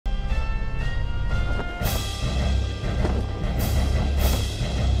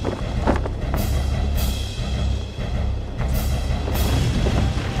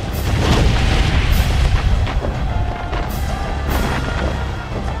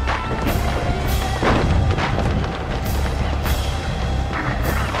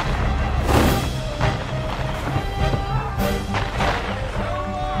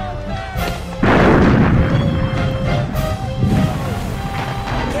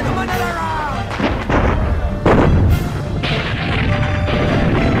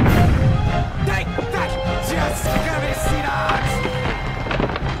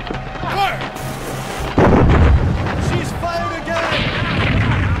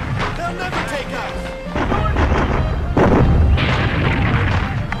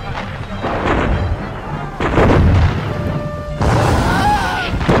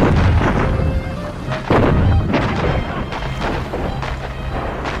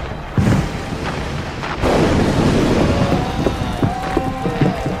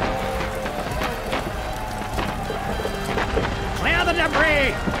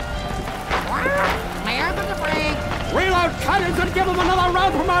another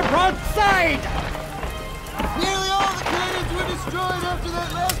round from our broadside! Nearly all the cannons were destroyed after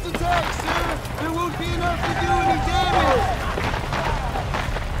that last attack, sir! There won't be enough to do any damage!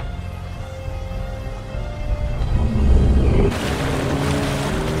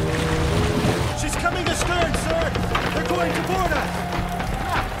 She's coming astern, sir! They're going to board us!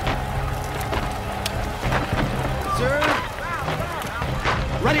 Sir?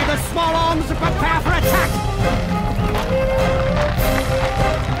 Ready the small arms to prepare for attack!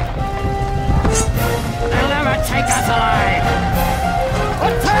 They'll never take us alive!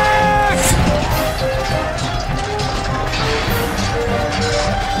 Attack!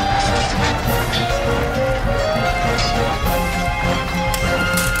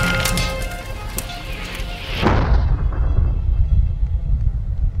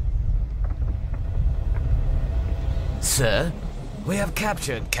 Sir, we have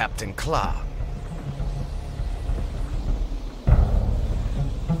captured Captain Clark.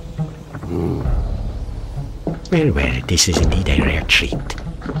 Well, this is indeed a rare treat.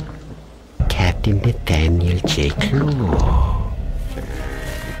 Captain Nathaniel J. Claw.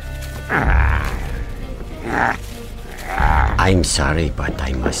 I'm sorry, but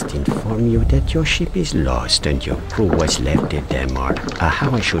I must inform you that your ship is lost and your crew was left in them, or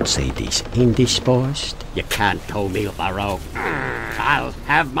how I should say this, indisposed. You can't tow me up a rope. I'll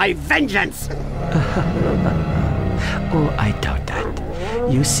have my vengeance! Oh, I doubt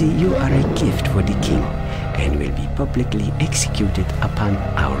that. You see, you are a gift for the king, and will be publicly executed upon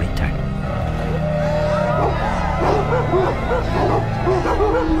our return.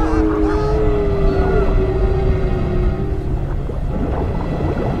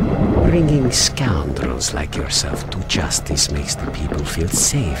 Bringing scoundrels like yourself to justice makes the people feel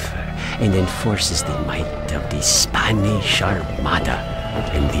safer and enforces the might of the Spanish Armada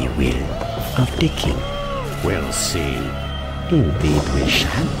and the will of the king. We'll see. Indeed we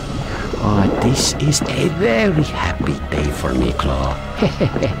shall. Oh, this is a very happy day for me, Claw.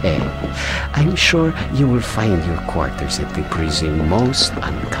 I'm sure you will find your quarters at the prison most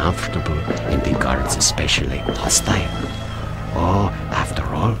uncomfortable and the guards especially hostile. Oh, after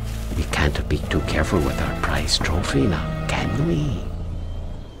all, we can't be too careful with our prize trophy now, can we?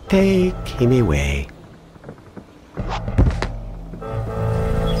 Take him away.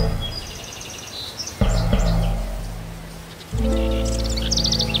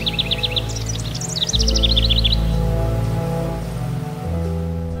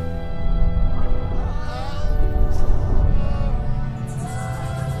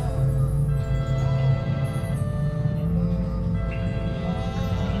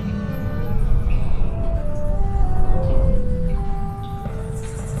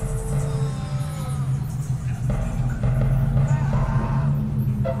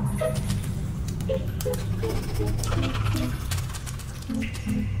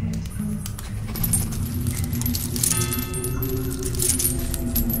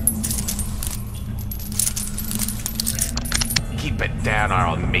 Keep it down or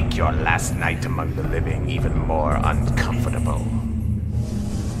I'll make your last night among the living even more uncomfortable.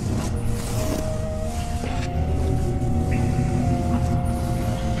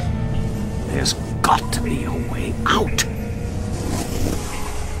 There's got to be a way out.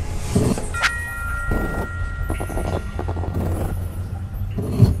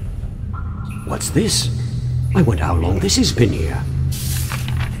 What's this? I wonder how long this has been here.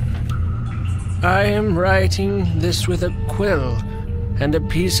 I am writing this with a quill and a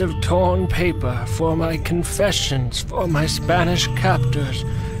piece of torn paper for my confessions for my Spanish captors,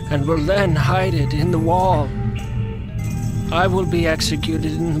 and will then hide it in the wall. I will be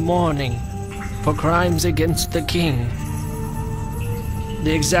executed in the morning for crimes against the king.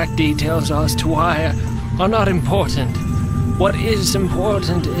 The exact details as to why are not important. What is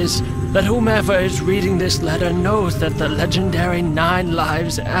important is that whomever is reading this letter knows that the legendary 9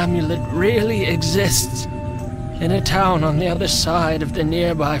 Lives amulet really exists. In a town on the other side of the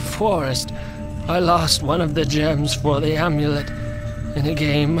nearby forest, I lost one of the gems for the amulet in a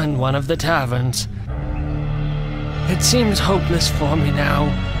game in one of the taverns. It seems hopeless for me now,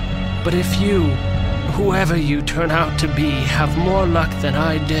 but if you, whoever you turn out to be, have more luck than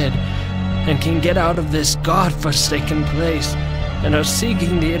I did, and can get out of this godforsaken place, and are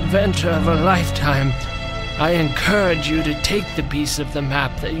seeking the adventure of a lifetime, I encourage you to take the piece of the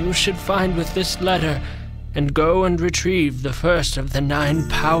map that you should find with this letter and go and retrieve the first of the 9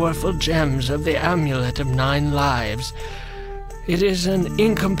 powerful gems of the Amulet of 9 Lives. It is an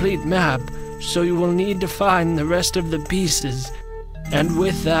incomplete map, so you will need to find the rest of the pieces, and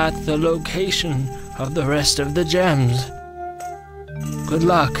with that, the location of the rest of the gems. Good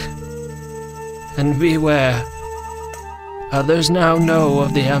luck, and beware. Others now know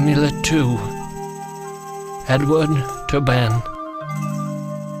of the amulet too. Edward to Ben.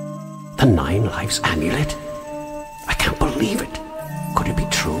 The 9 Lives amulet? I can't believe it. Could it be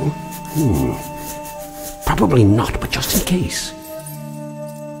true? Probably not, but just in case.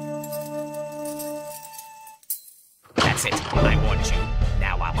 That's it. I warned you.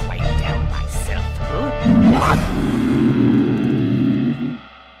 Now I'll quiet down myself. What?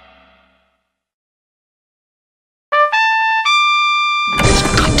 There's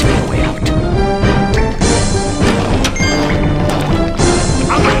got to be a way out.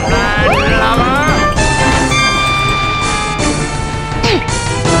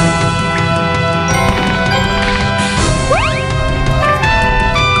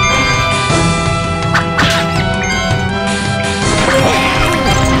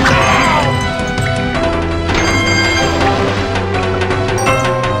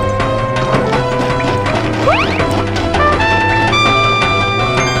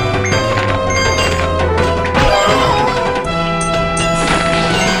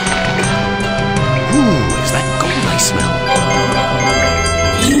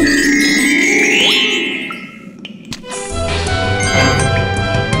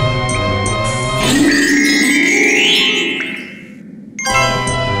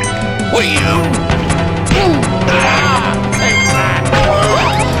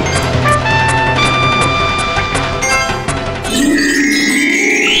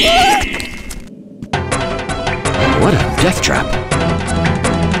 What a death trap.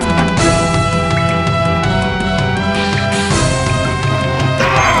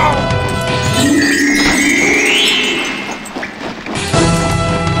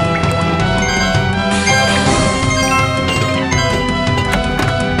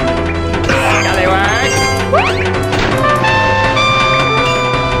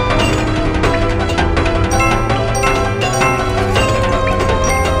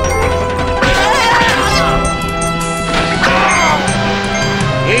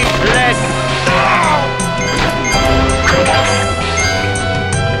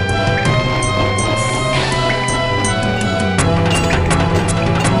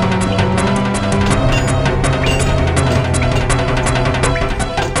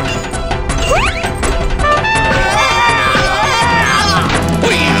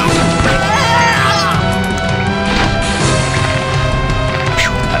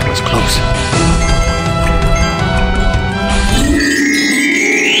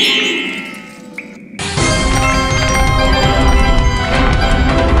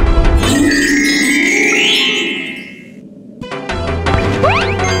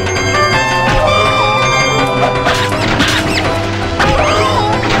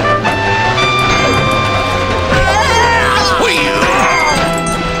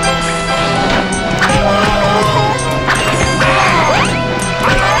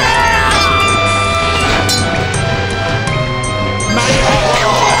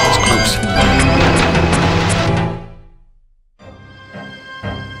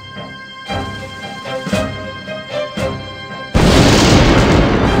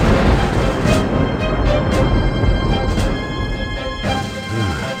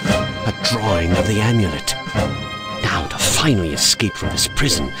 The amulet. Now to finally escape from this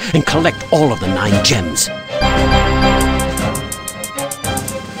prison and collect all of the 9 gems.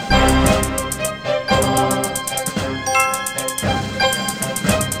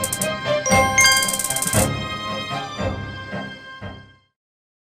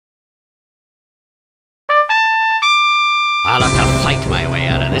 I'll have to fight my way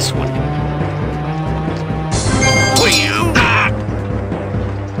out of this one.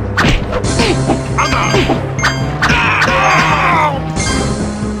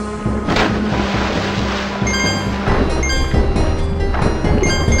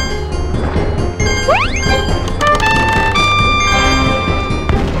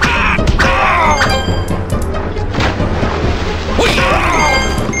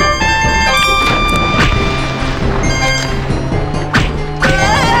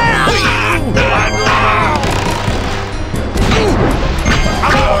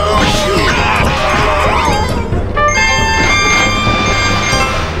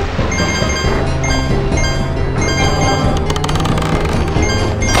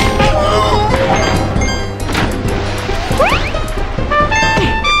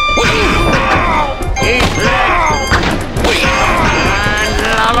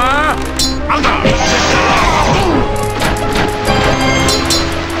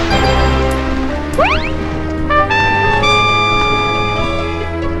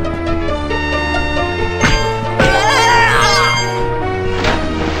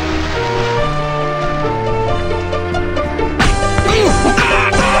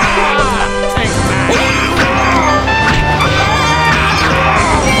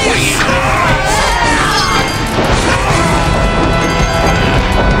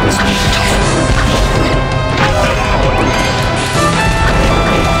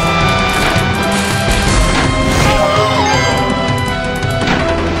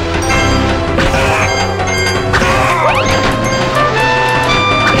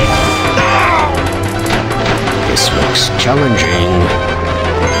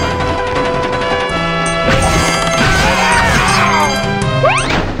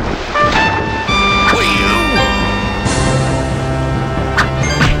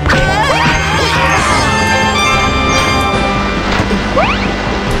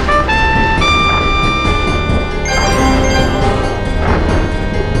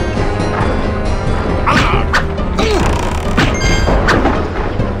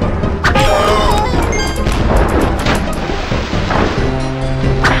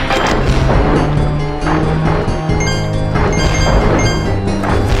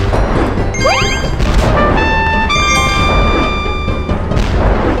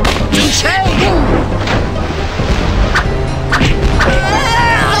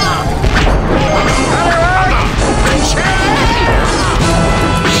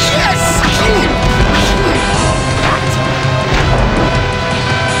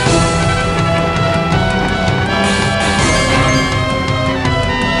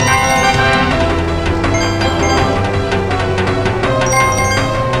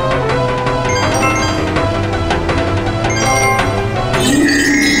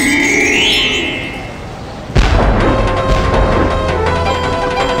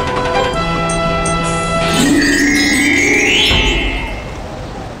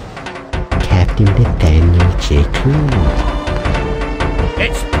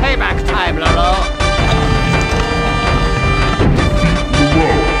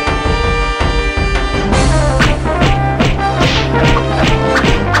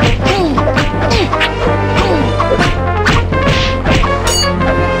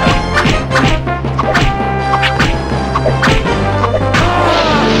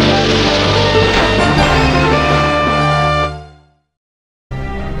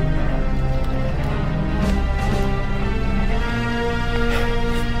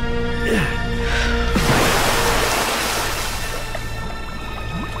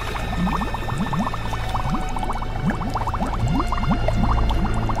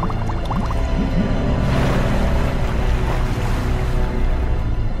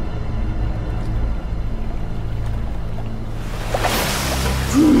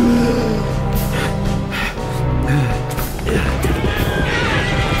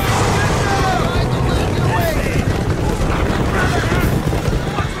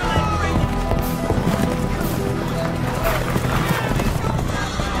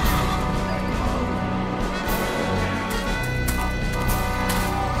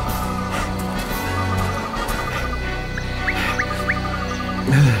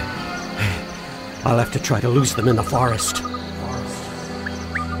 to try to lose them in the forest.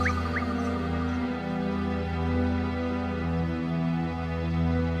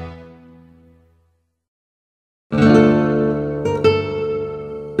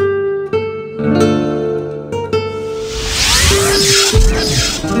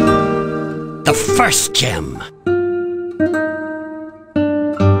 The first gem.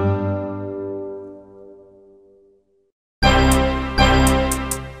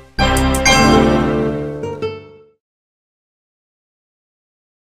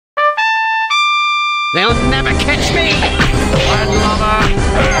 They'll never catch me!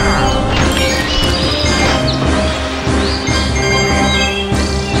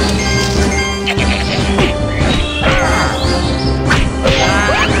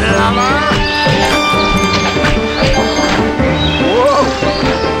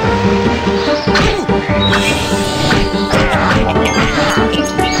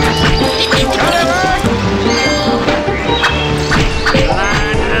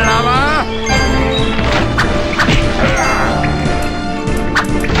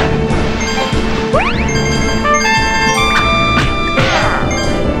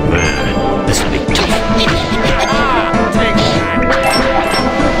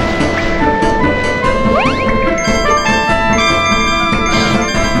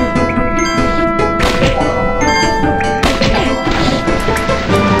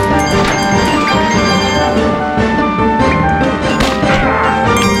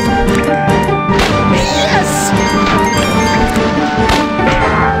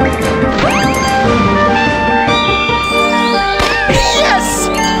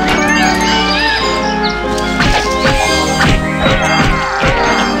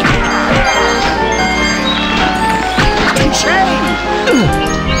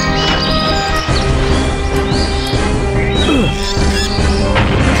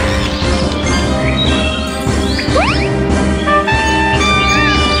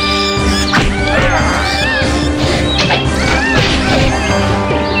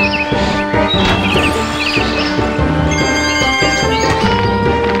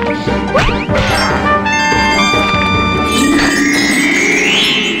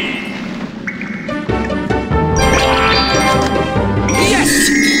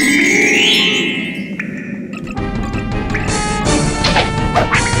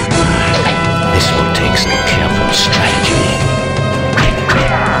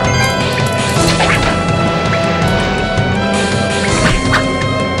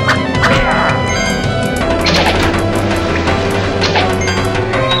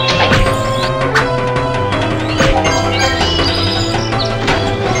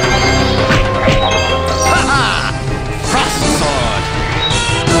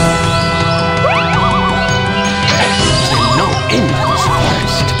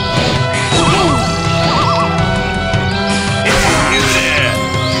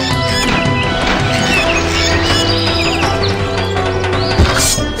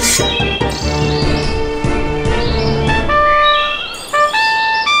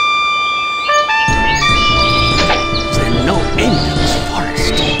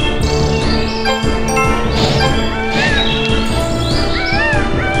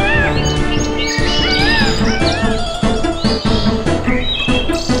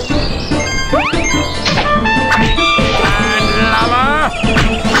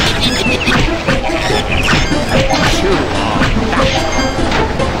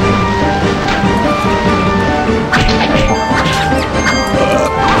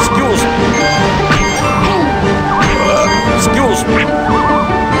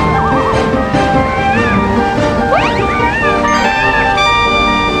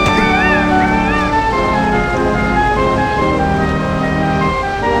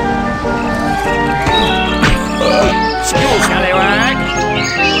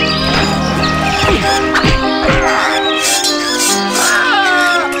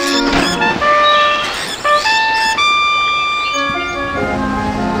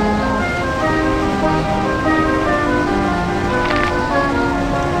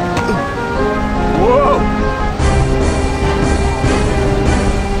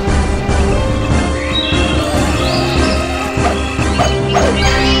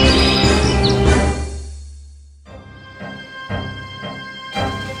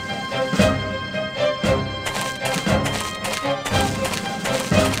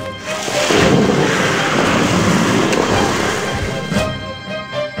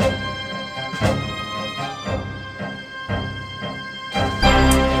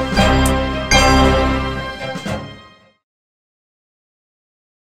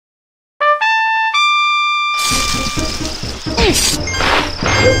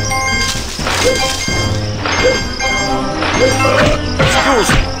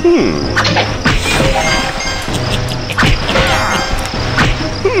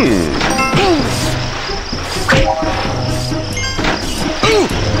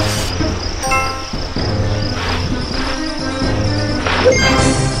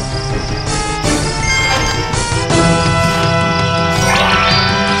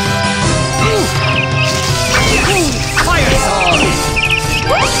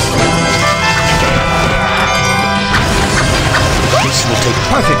 This will take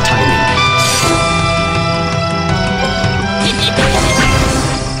perfect timing.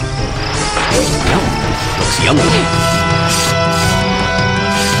 Yum. Looks yummy.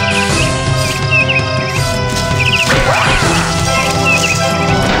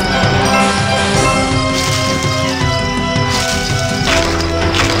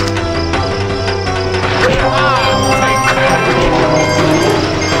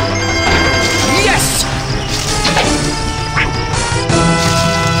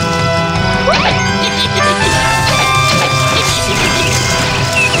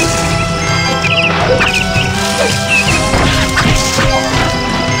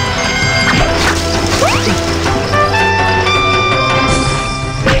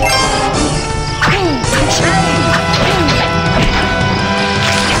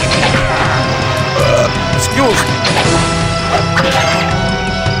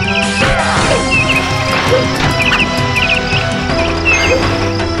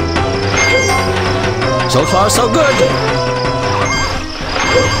 So far, so good.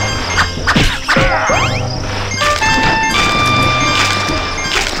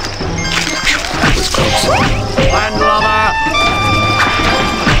 That was close. Land lover!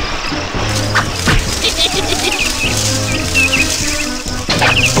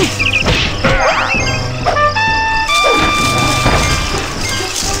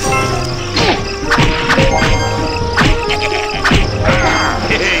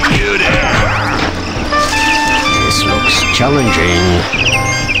 Hey, you there! This looks challenging.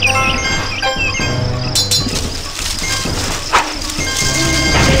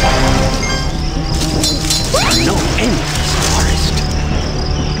 No endless forest.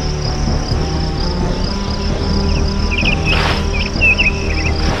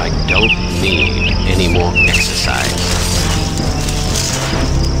 I don't need any more exercise.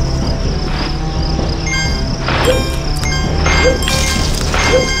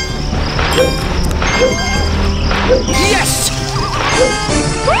 Yes!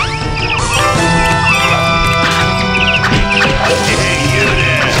 Hey, you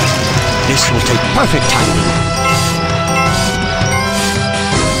there! This will take perfect timing.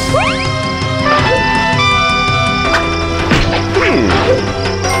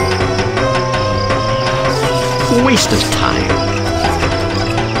 Waste of time.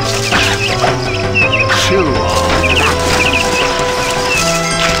 Chew on that.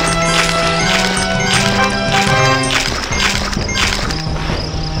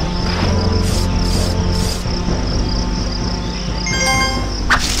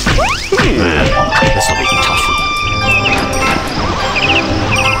 This'll be tough.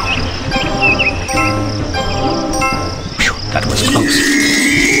 Phew, that was close.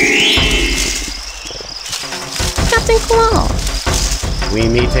 Captain Claw. We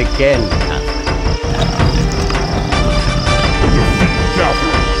meet again.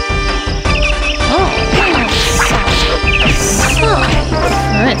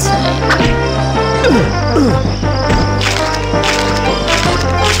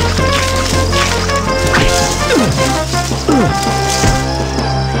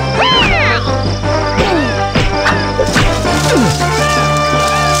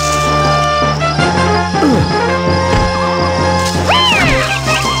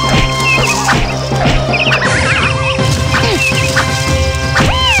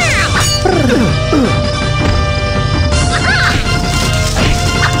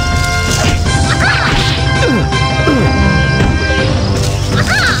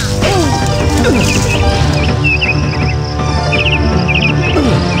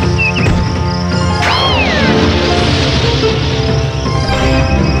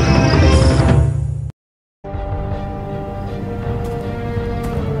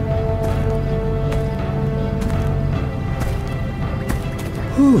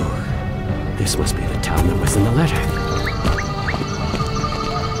 Whew. This must be the town that was in the letter.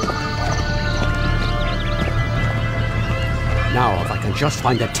 Now, if I can just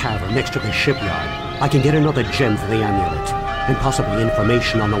find a tavern next to the shipyard, I can get another gem for the amulet, and possibly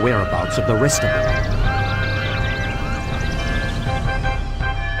information on the whereabouts of the rest of them.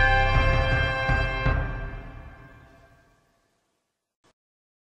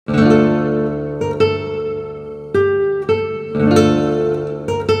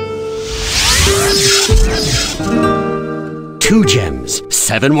 2 gems.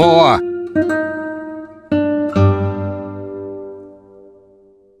 7 more.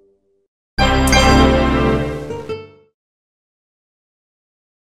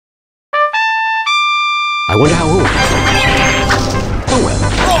 I wonder how old. Oh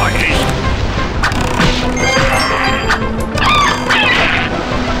well.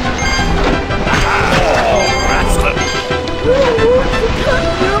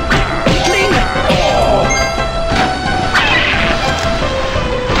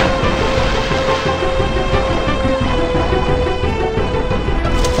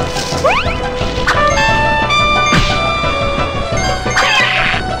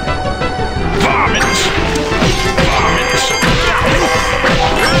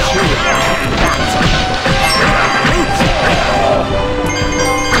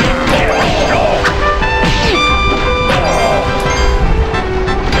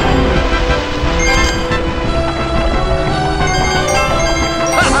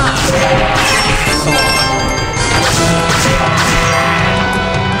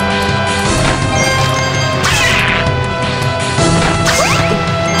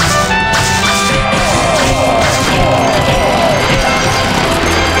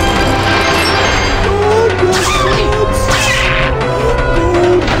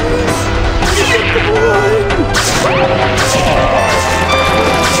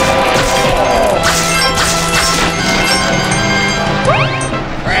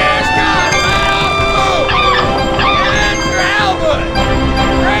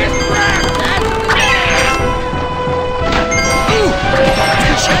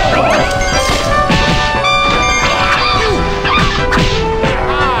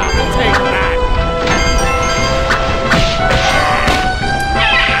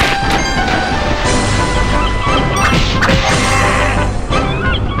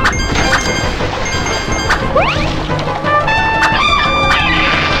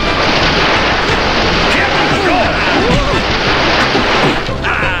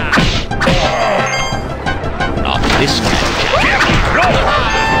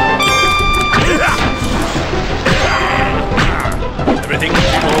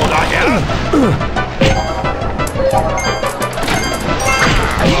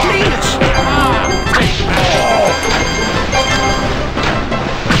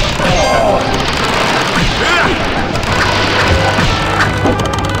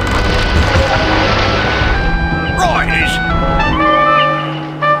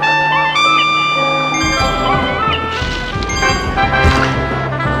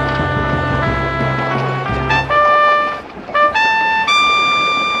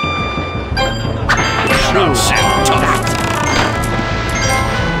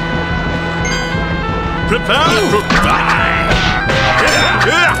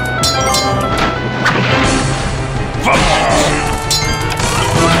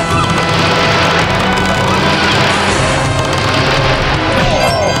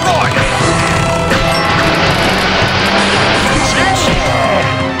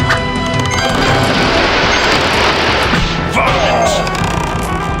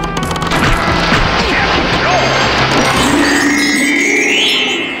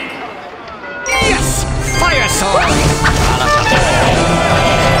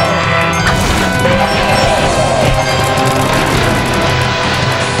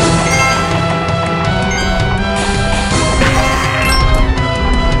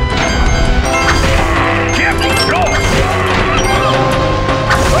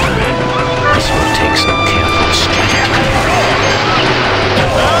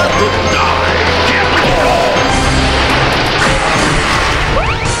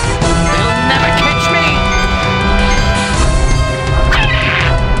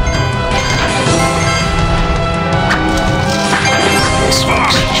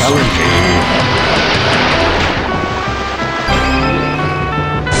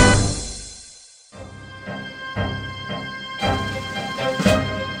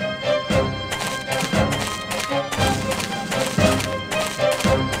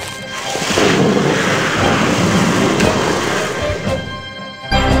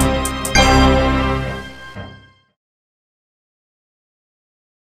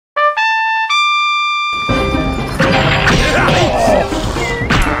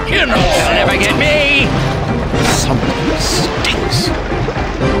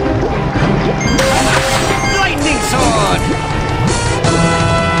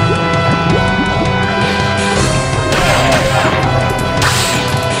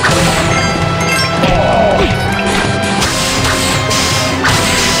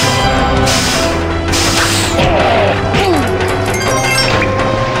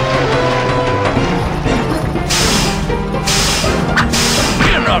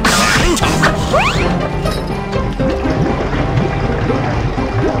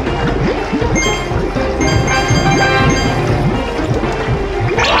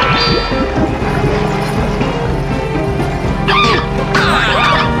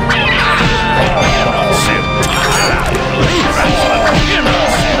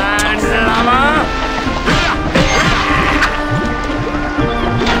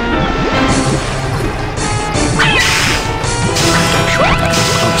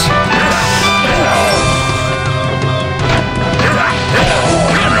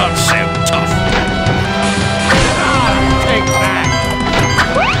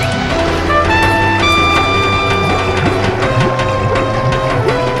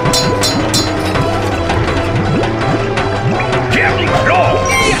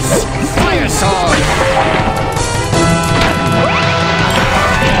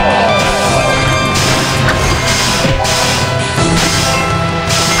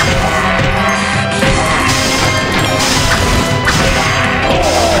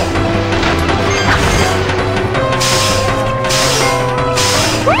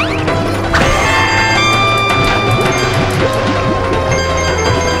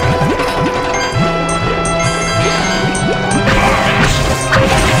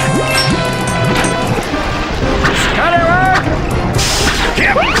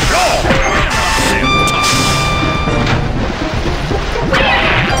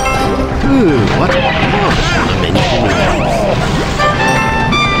 What monumental.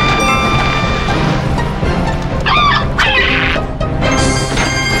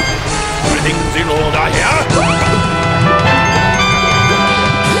 Everything's in order here.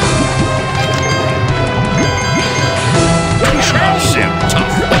 We shall sit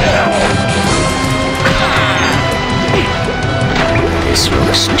tough. This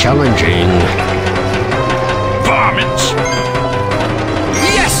looks challenging. Varmints!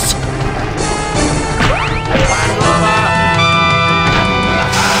 Yes!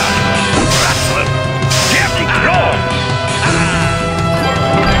 Rattler! Captain Claw!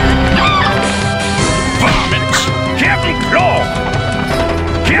 Varmints! Captain Claw!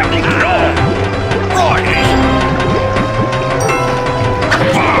 Captain Claw! Righty!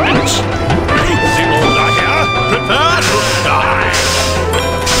 Varmints! Everything's in order here. Prepare to die!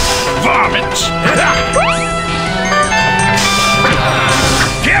 Varmints!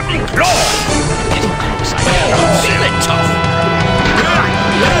 Captain Claw! Feel it tough!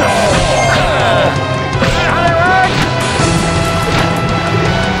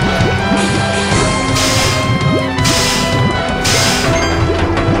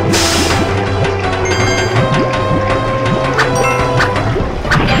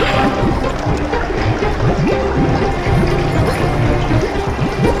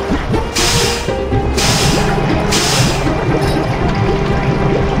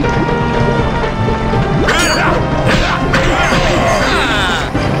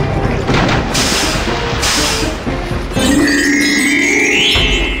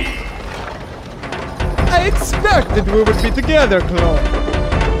 I expected we would be together, Claw.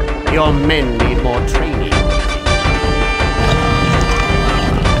 Your men need more training.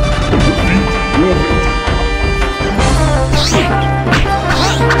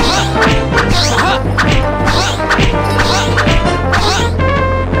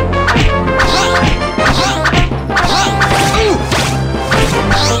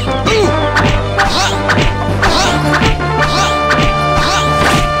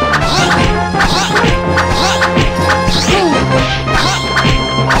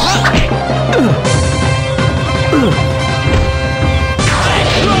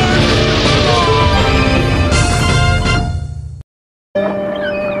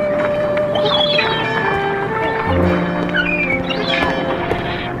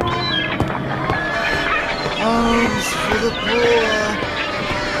 Arms for the poor.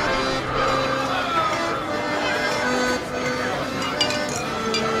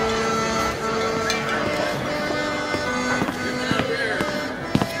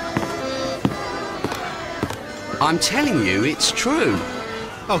 I'm telling you, it's true.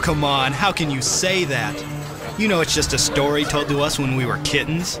 Oh, come on. How can you say that? You know it's just a story told to us when we were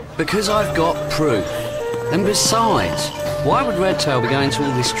kittens. Because I've got proof. And besides, why would Redtail be going to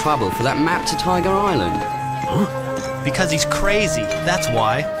all this trouble for that map to Tiger Island? Because he's crazy, that's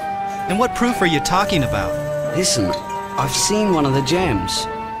why. And what proof are you talking about? Listen, I've seen one of the gems.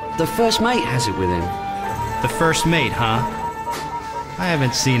 The first mate has it with him. The first mate, huh? I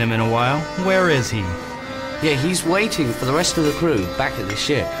haven't seen him in a while. Where is he? Yeah, he's waiting for the rest of the crew back at the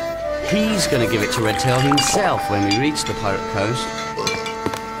ship. He's gonna give it to Redtail himself when we reach the Pirate Coast.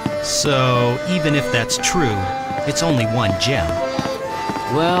 So, even if that's true, it's only one gem.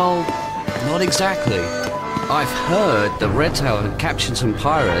 Well, not exactly. I've heard that Redtail had captured some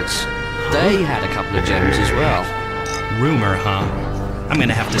pirates. They had a couple of gems as well. Rumor, huh? I'm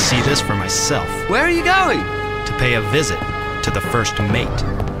gonna have to see this for myself. Where are you going? To pay a visit to the first mate.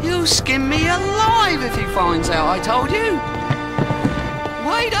 He'll skin me alive if he finds out I told you.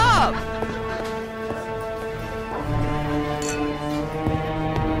 Wait up!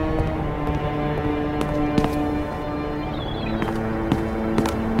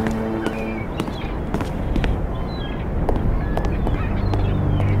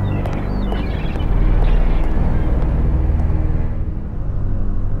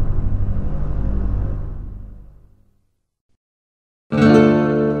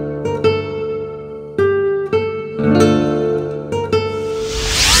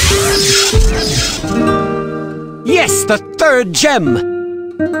 Yes, the third gem!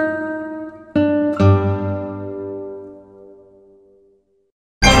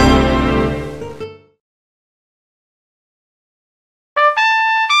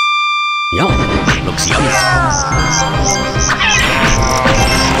 Yum, looks yummy.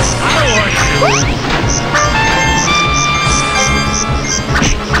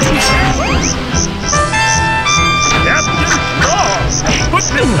 Captain Claw! Put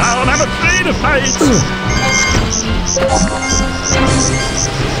this down, I'm afraid of heights!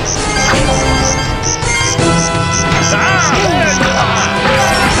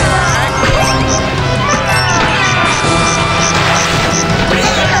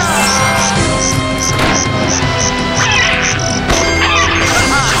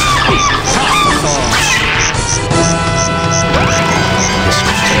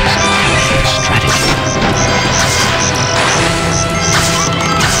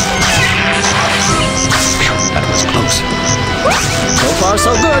 far,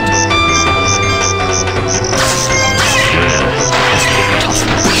 so good.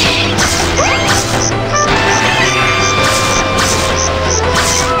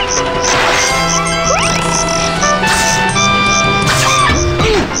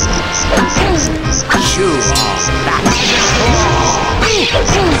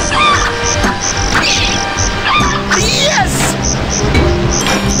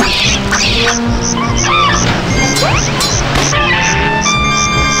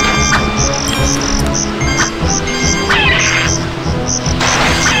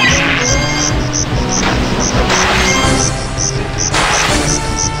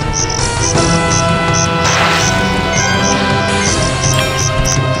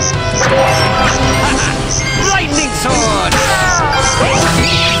 Lightning sword!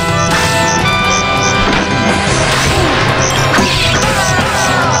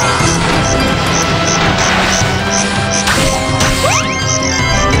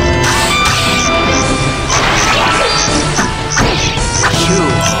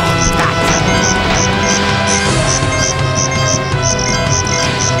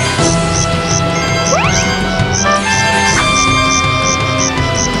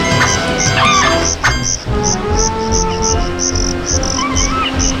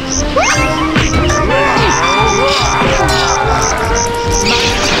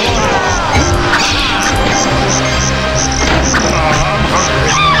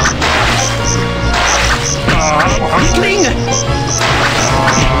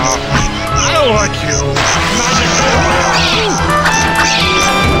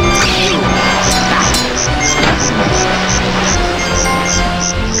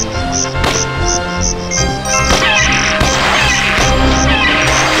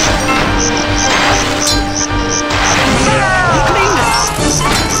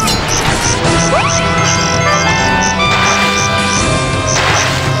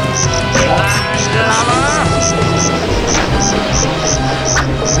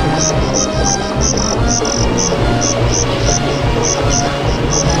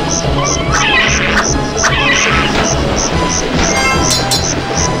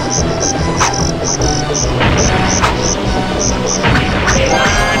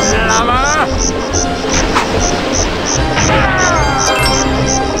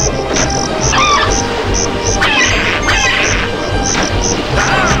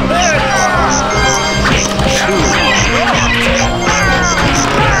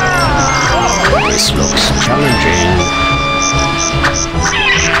 This looks challenging.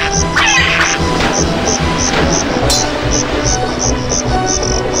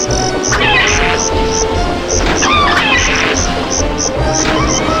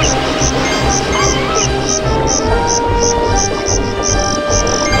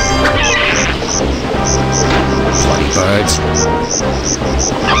 Funny birds.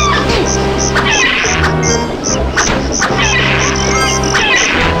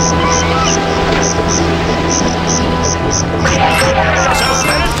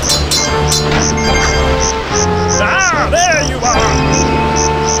 Ah, there you are!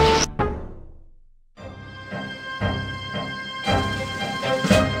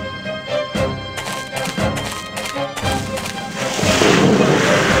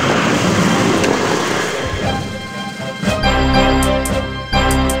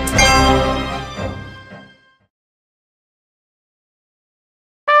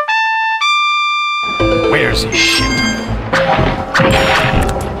 Where's his ship?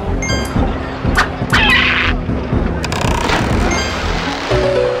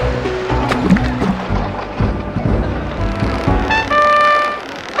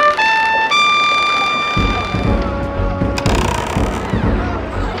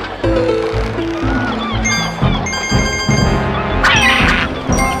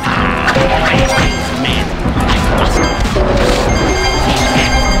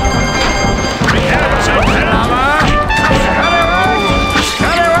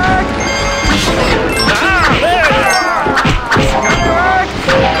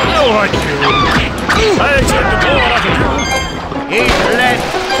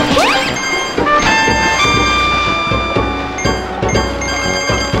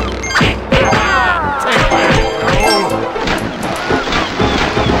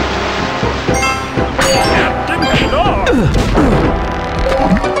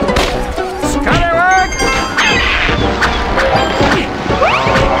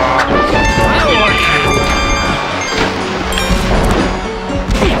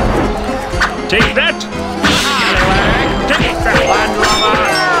 Take that! Take that one,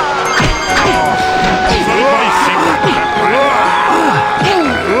 lover!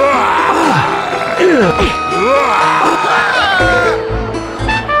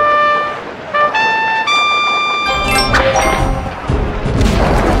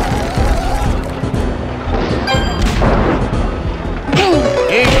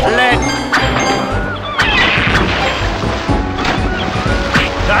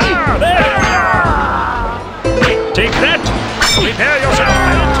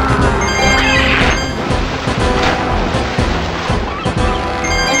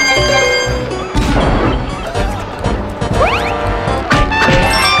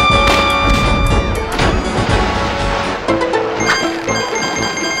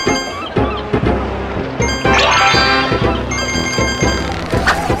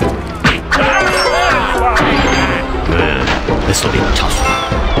 tough.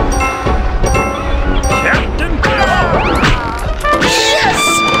 Captain Claw! Yes!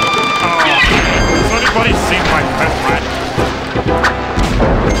 Has anybody seen my pet rat?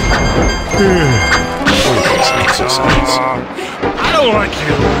 Always exercise. I don't like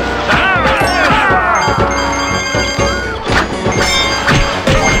you.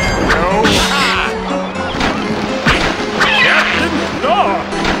 No. Captain Claw!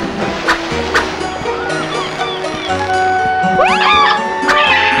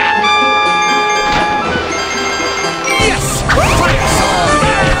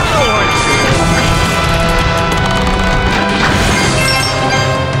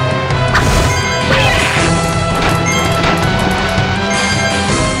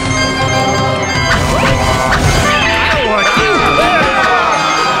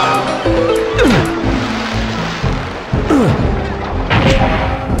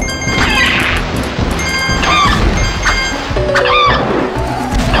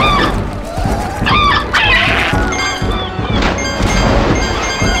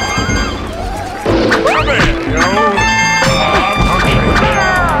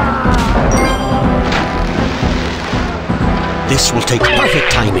 This will take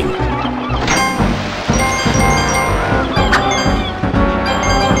perfect timing.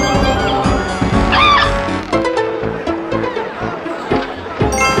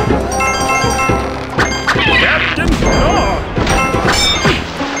 Captain Claw!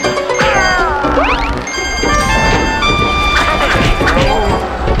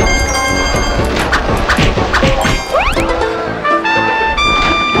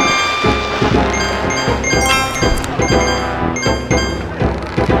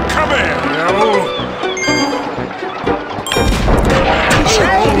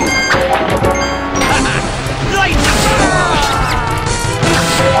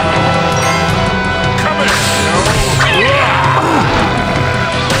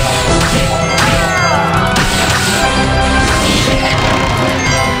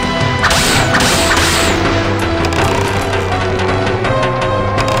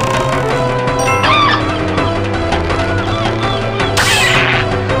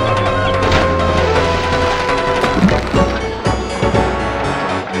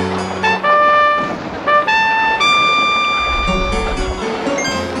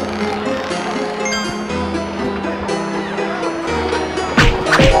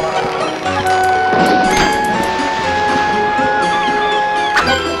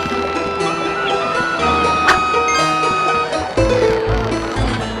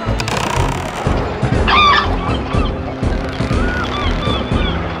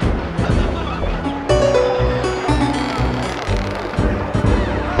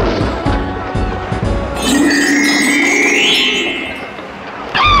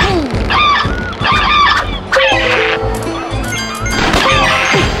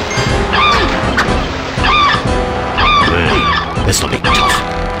 This'll be tough.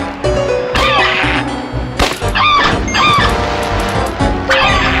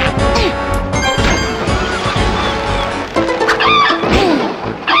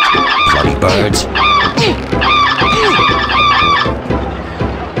 Bloody birds.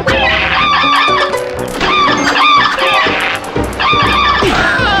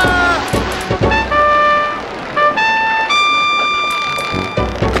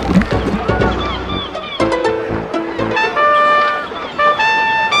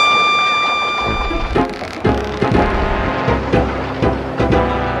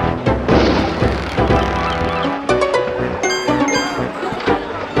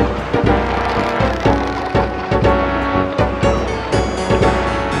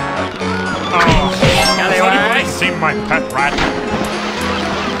 My pet rat.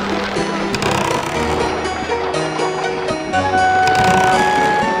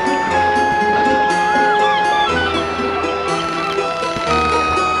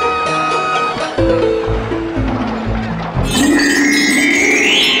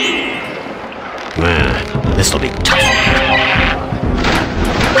 This'll be tough.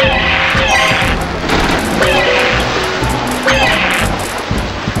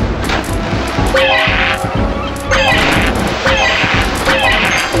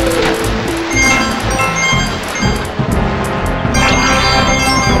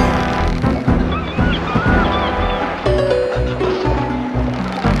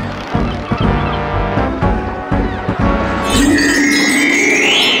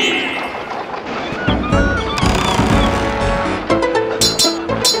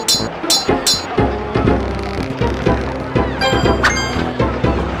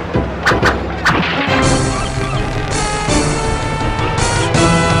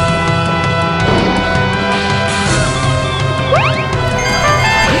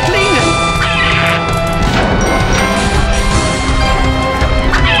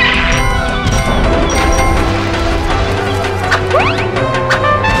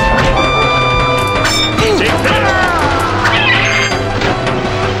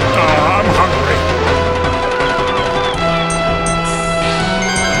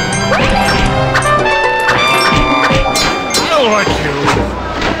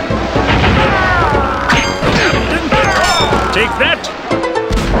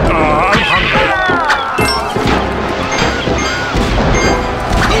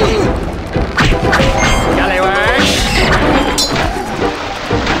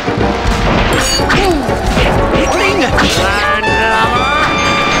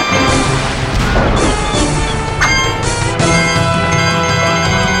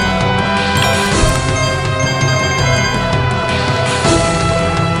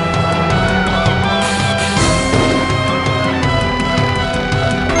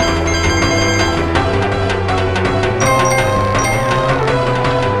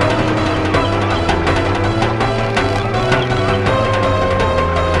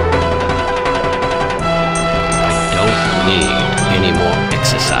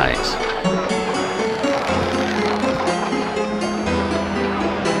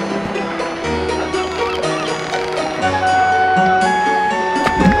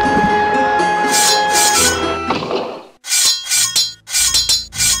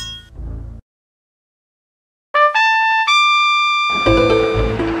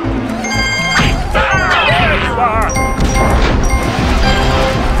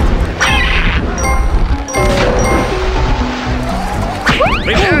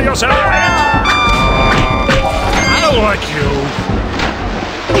 yourself, mate! I don't like you!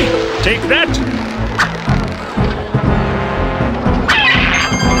 Take that!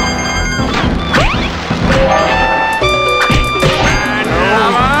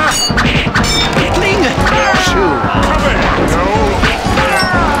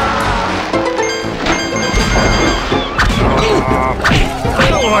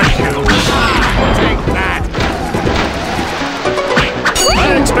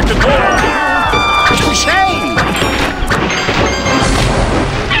 Expected more! Touché!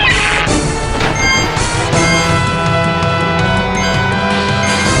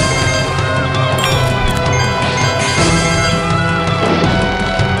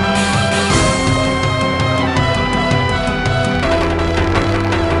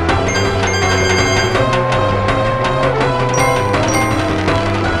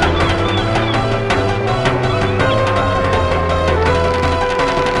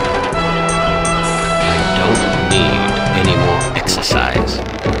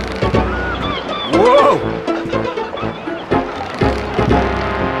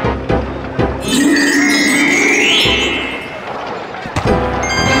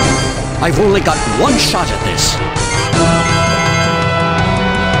 I've only got one shot at this.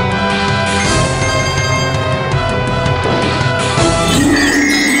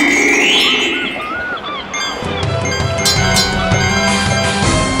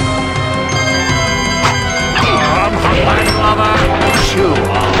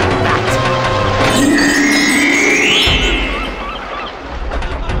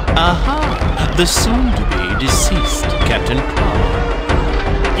 Aha! The soon-to-be deceased Captain Claw.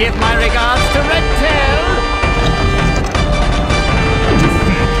 Give my regards to Redtail!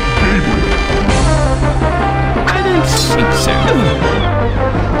 I don't think so.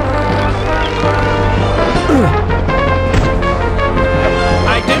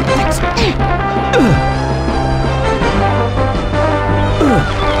 I don't think so.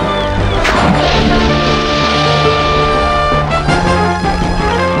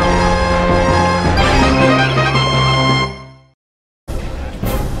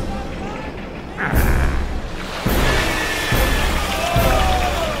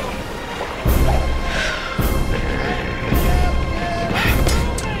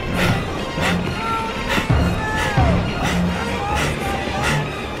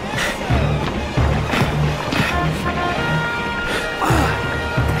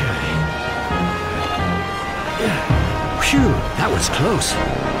 Phew, that was close.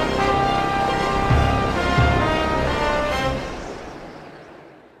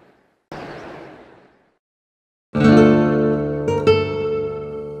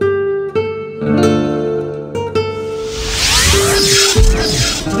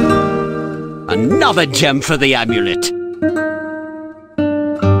 Another gem for the amulet.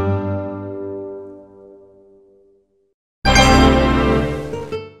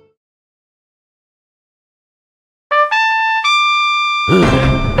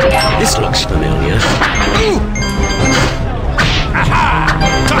 This looks familiar.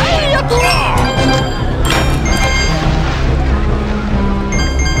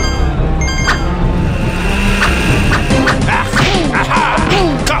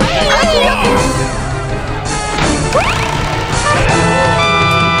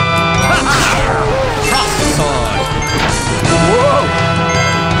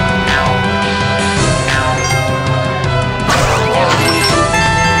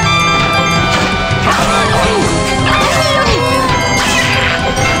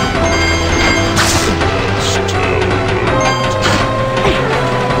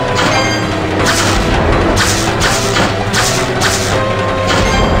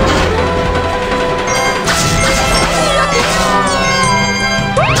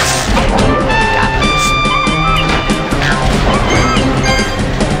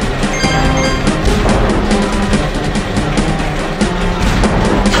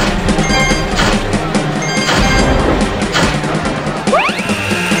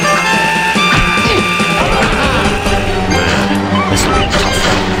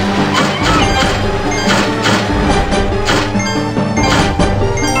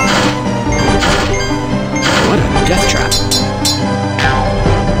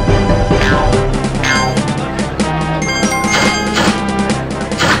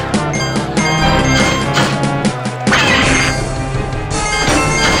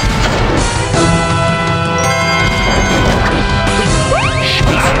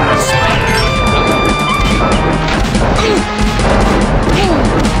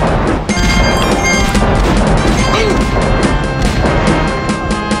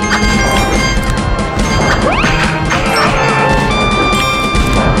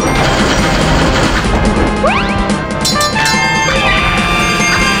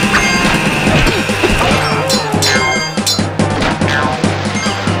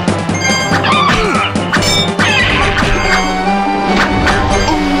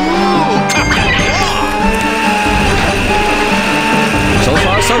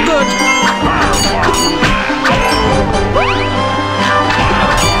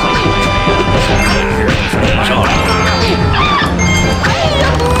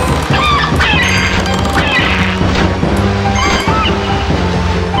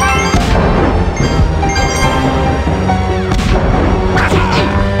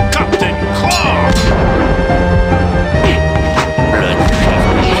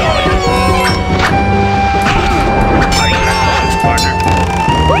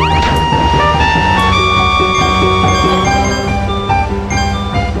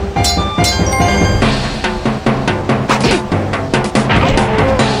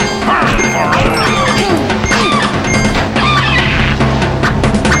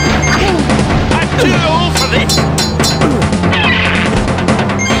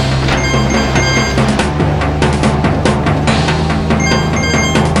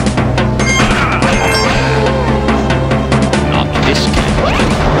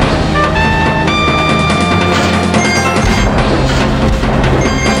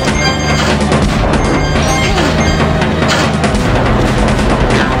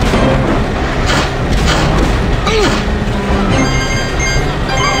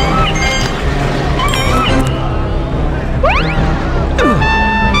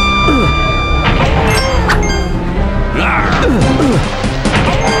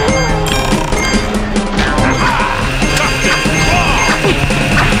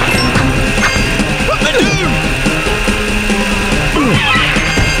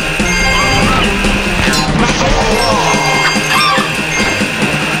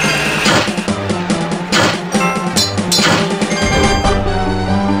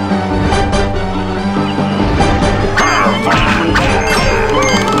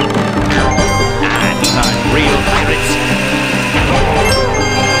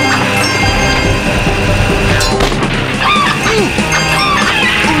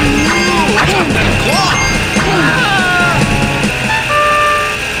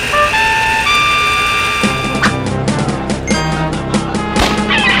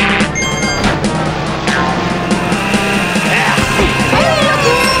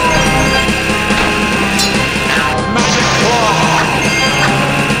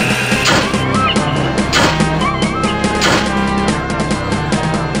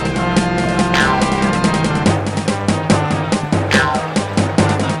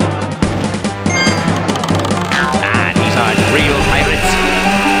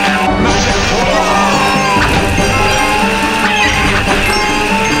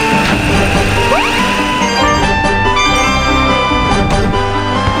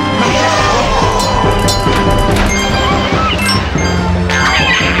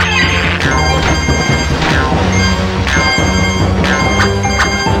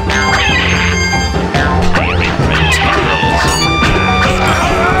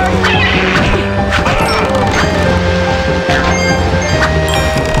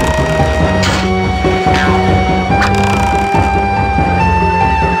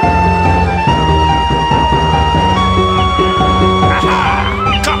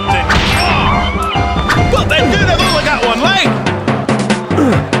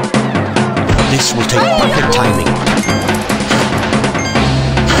 perfect timing.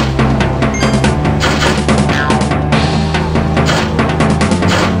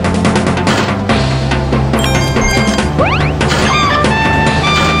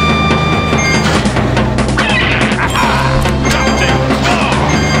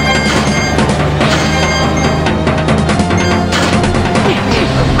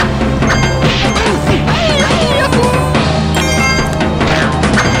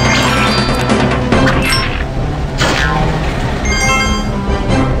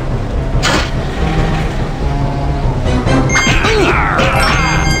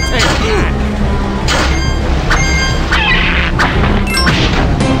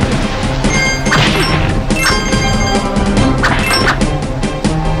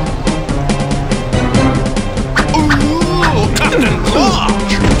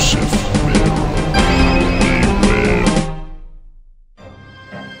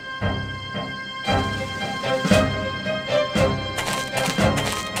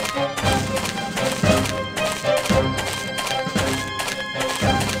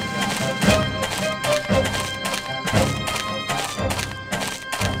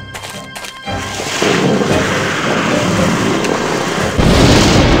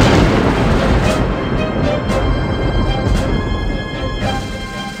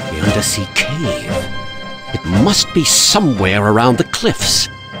 Undersea cave. It must be somewhere around the cliffs.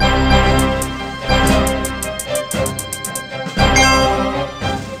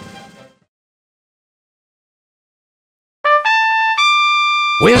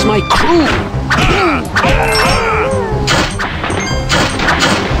 Where's my crew?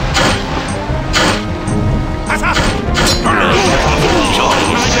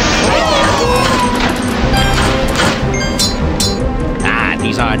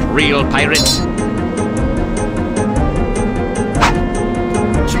 These aren't real pirates.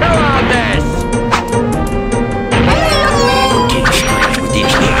 Chew on this!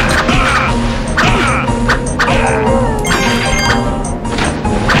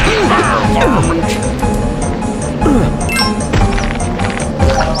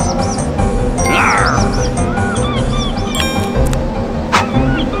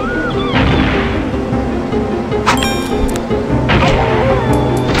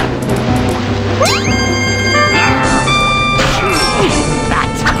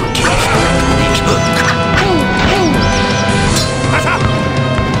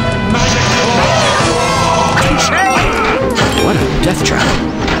 Get straight with this death trap.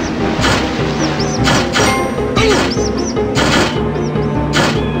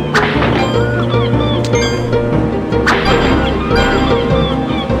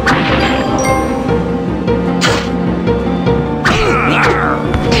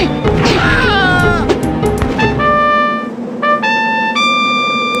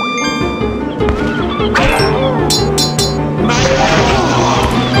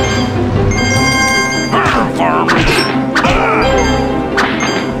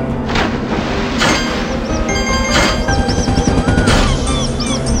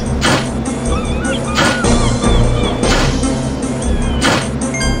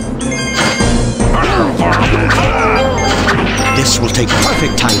 This will take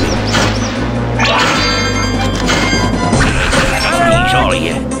perfect timing. Freeze all of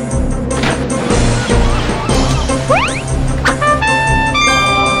you.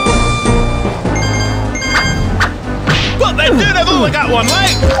 But they did have only got one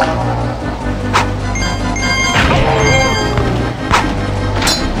leg!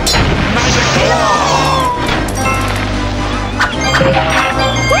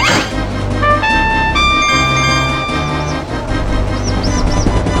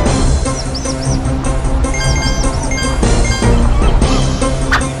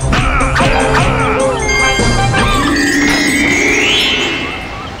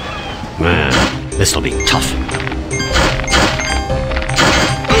 This'll be tough.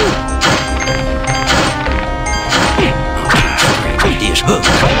 This hook.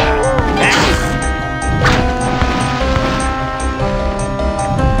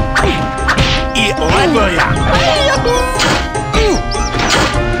 Eat leather, ya!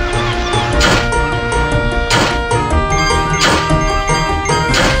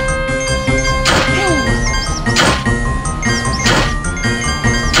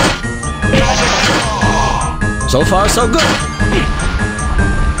 So far, so good.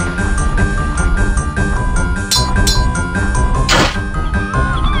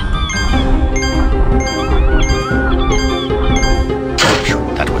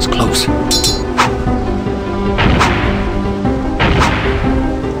 That was close.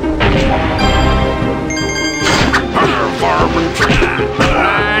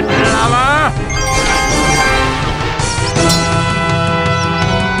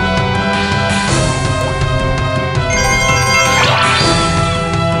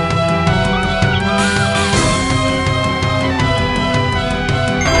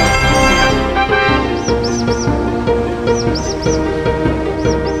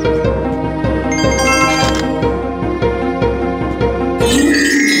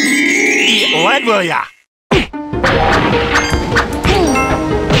 will ya?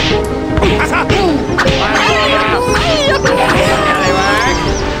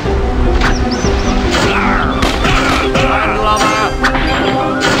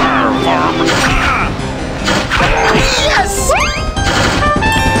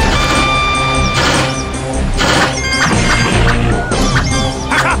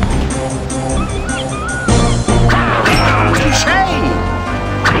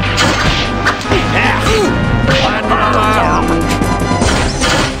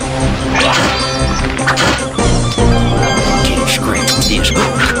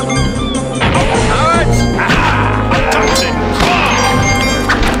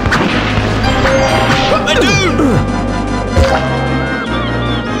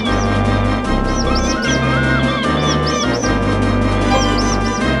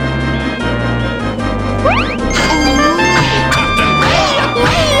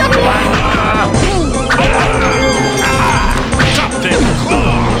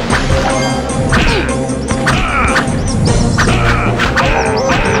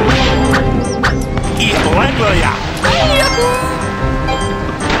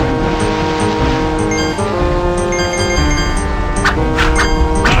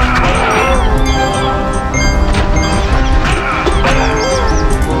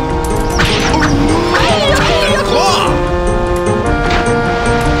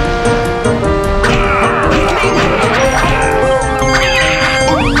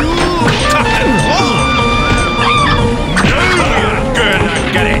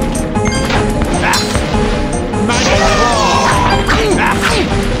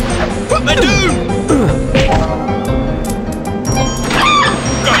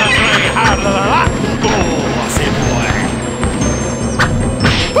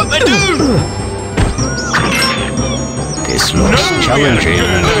 This looks challenging.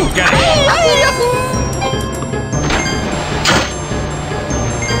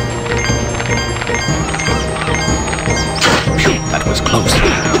 Phew, that was close.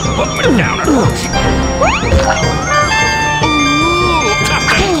 Put me down a notch.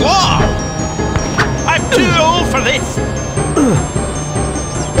 Captain Claw! I'm too old for this!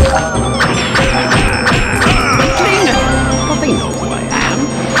 Well, they know who I am.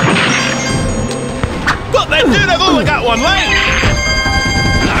 But then, dude, I've only got one leg!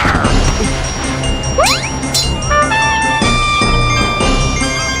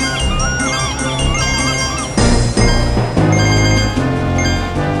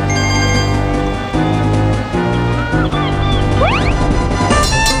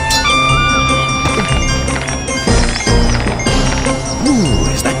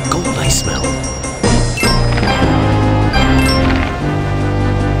 Ooh, is that gold I smell?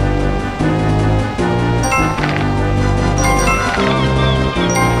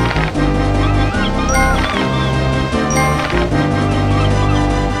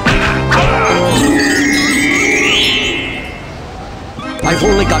 I've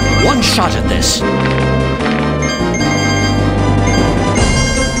only got one shot at this.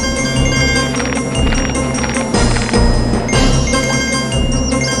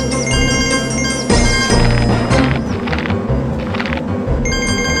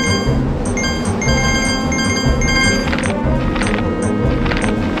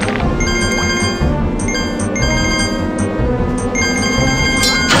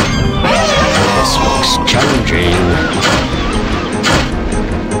 This looks challenging.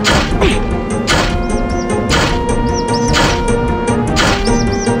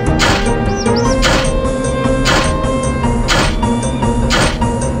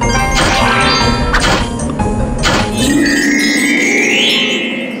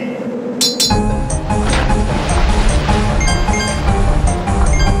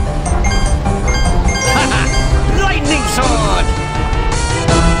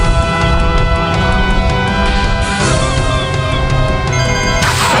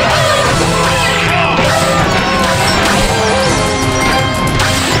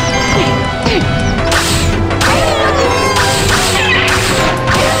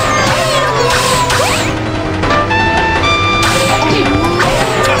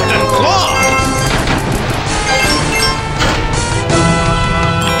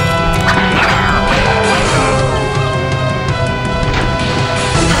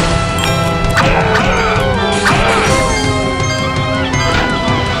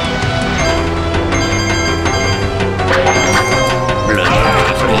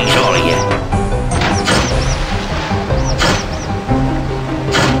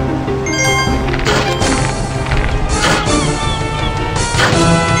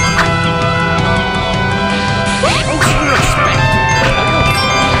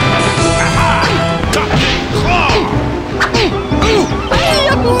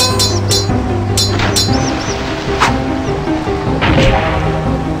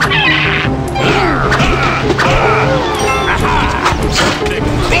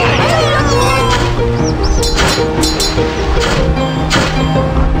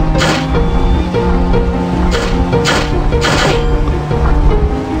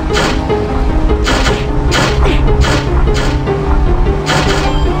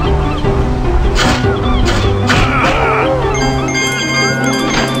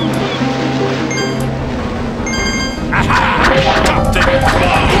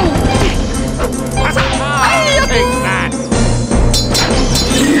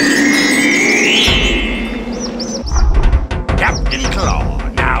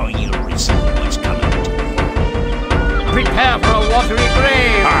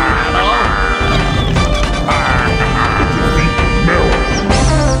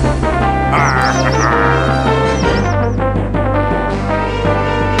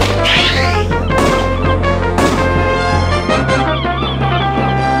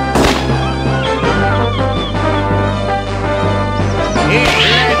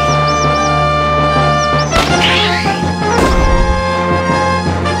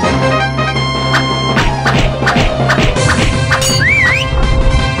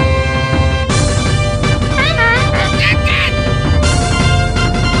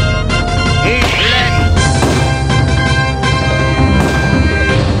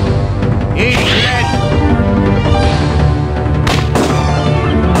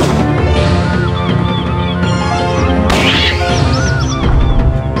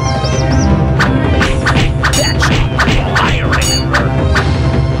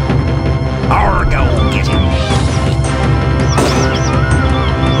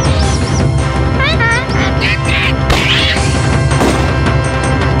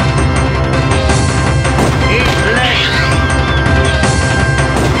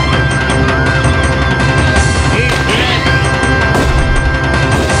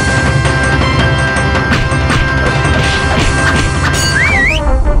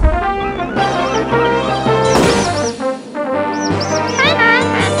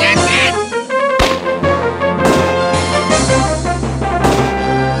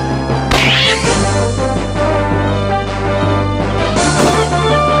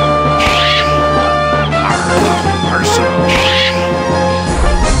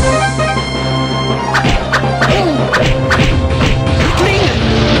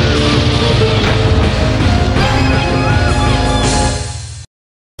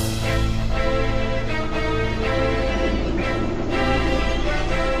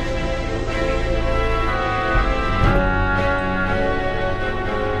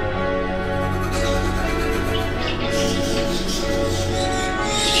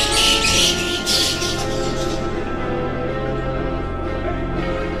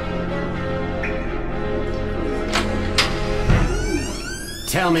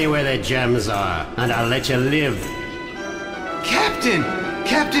 Tell me where the gems are, and I'll let you live. Captain!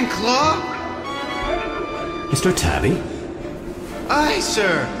 Captain Claw? Mr. Tabby? Aye,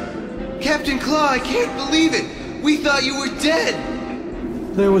 sir. Captain Claw, I can't believe it. We thought you were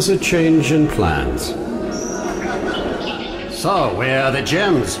dead. There was a change in plans. So, where are the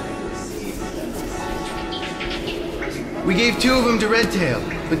gems? We gave 2 of them to Redtail,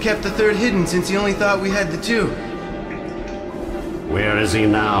 but kept the 3rd hidden since he only thought we had the 2. Where is he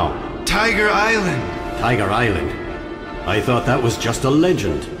now? Tiger Island. Tiger Island? I thought that was just a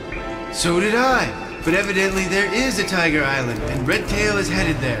legend. So did I. But evidently there is a Tiger Island, and Redtail is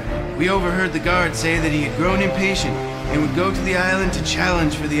headed there. We overheard the guard say that he had grown impatient and would go to the island to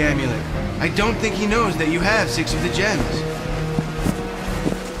challenge for the amulet. I don't think he knows that you have 6 of the gems.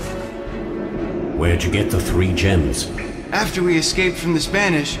 Where'd you get the 3 gems? After we escaped from the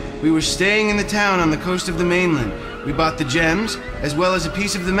Spanish, we were staying in the town on the coast of the mainland. We bought the gems, as well as a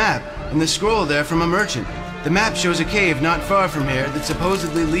piece of the map, and the scroll there from a merchant. The map shows a cave not far from here that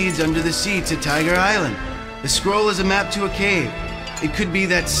supposedly leads under the sea to Tiger Island. The scroll is a map to a cave. It could be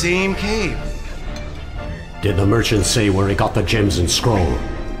that same cave. Did the merchant say where he got the gems and scroll?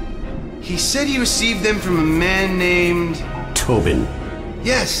 He said he received them from a man named... Tobin.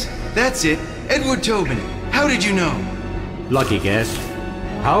 Yes, that's it. Edward Tobin. How did you know? Lucky guess.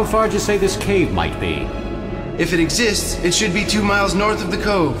 How far do you say this cave might be? If it exists, it should be 2 miles north of the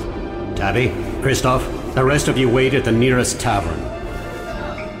cove. Tabby, Christoph, the rest of you wait at the nearest tavern.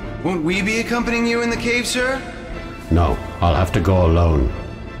 Won't we be accompanying you in the cave, sir? No, I'll have to go alone.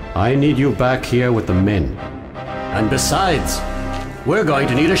 I need you back here with the men. And besides, we're going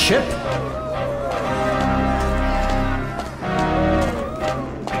to need a ship.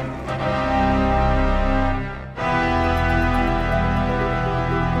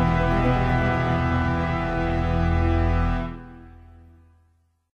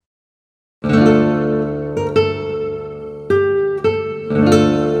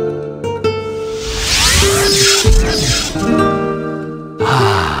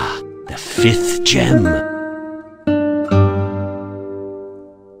 The 5th gem.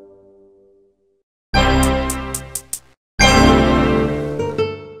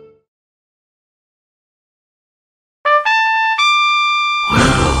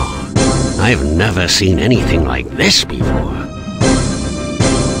 Wow, I've never seen anything like this before.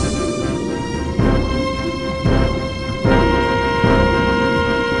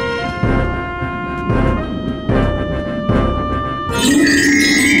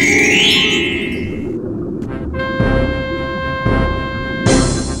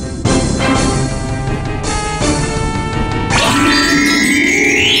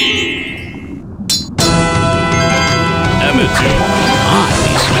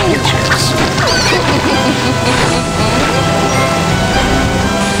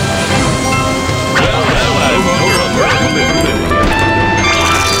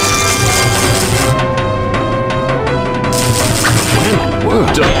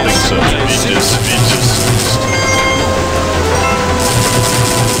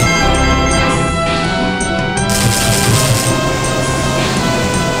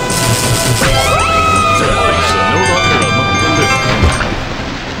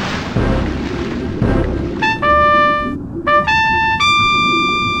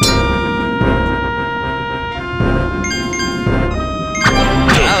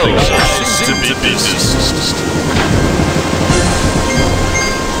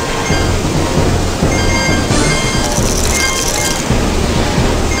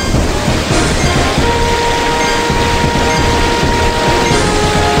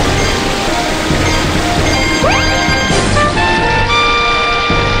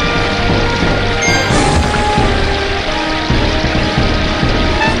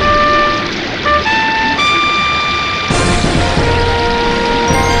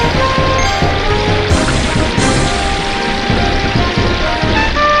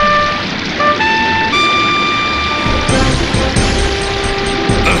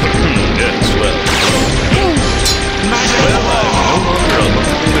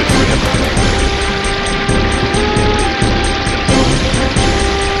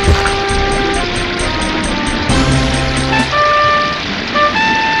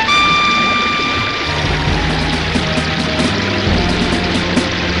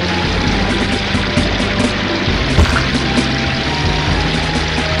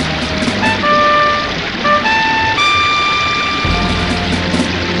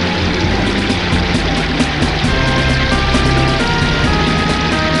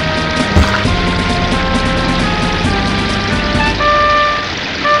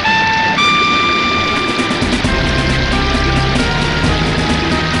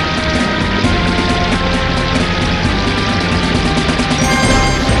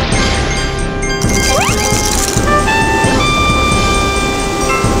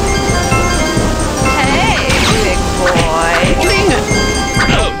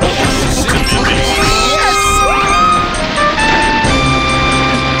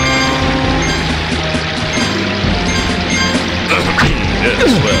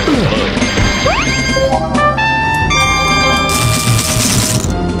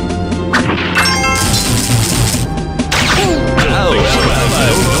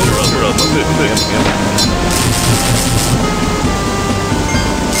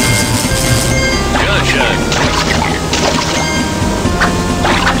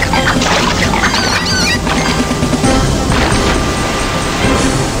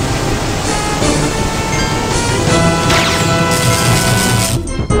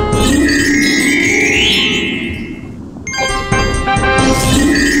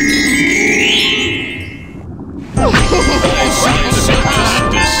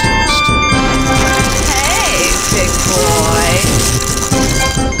 big boy.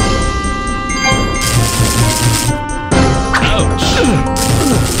 Ouch!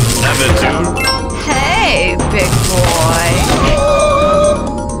 Amateur. Hey, big boy.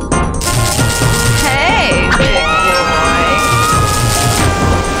 Hey, big boy.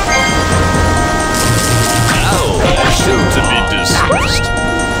 Ow! Soon to be dismissed.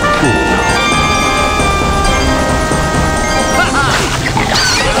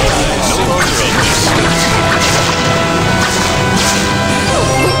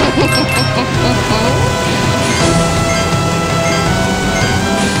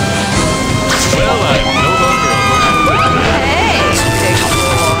 Well, I'm no longer a Hey, big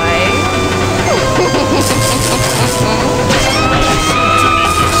boy.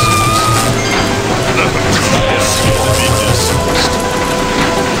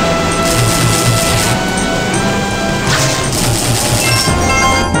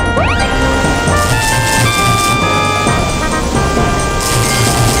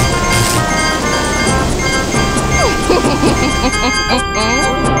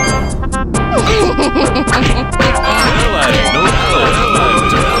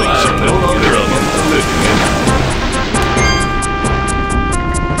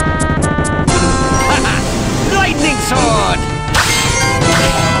 Lightning sword!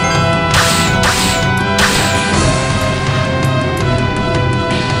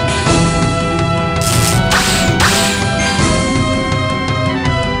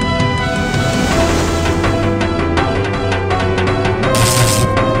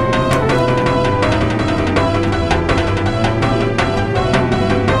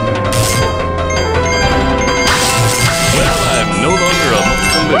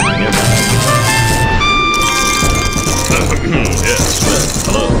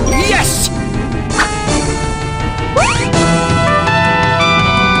 Yes!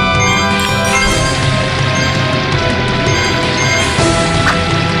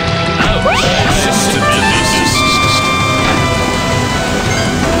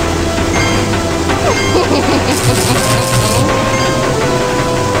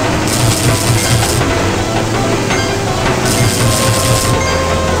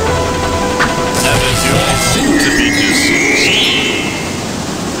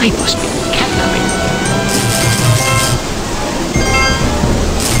 I must be kidnapping.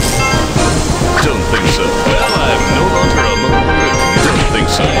 Don't think so. Well, I'm no longer among the living. Don't think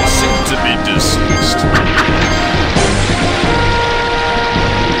so. Seem to be deceased.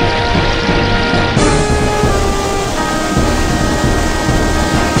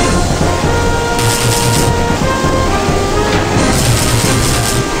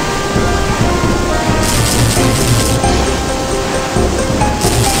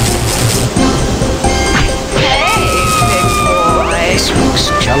 This looks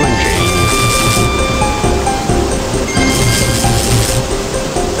challenging.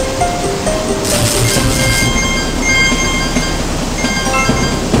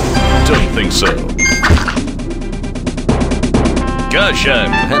 Don't think so. Gosh,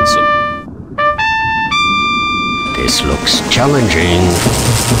 I'm handsome. This looks challenging.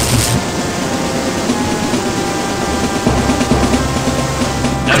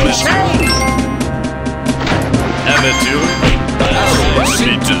 Amateur.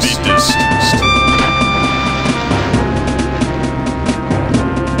 Need to be distanced.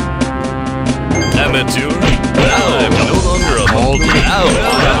 Amateur. Now I'm no longer a mold. Now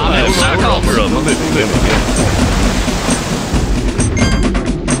I'm no longer a living.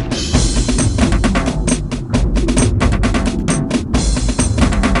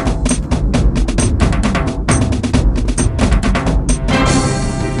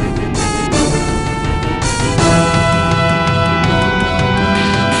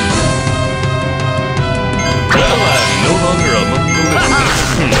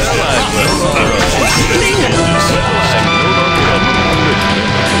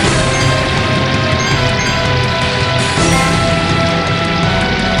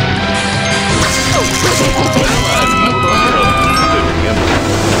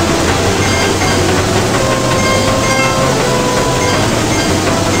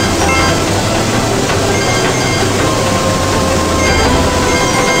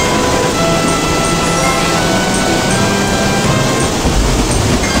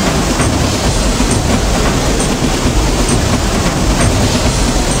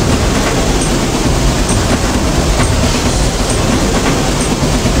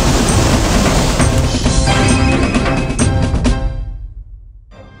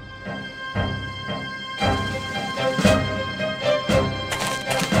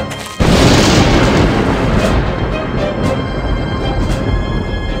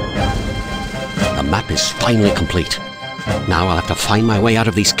 is finally complete. Now I'll have to find my way out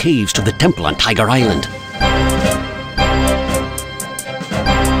of these caves to the temple on Tiger Island.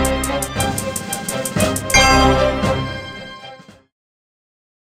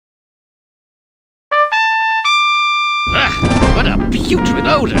 What a putrid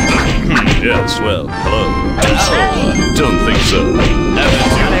odor! Yes, well, hello. Ow, don't think so.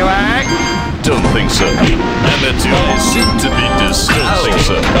 Amateur. Don't think so. Amateur. I seem to be Don't think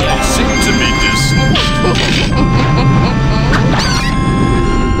so. I seem to be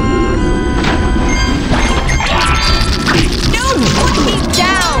No, put me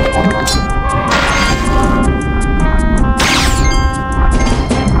down!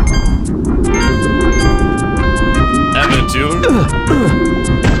 Amateur.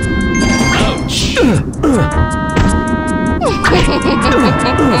 Ouch.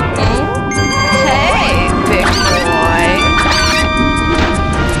 Hey, big boy.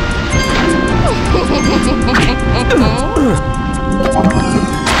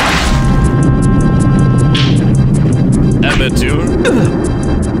 Amateur.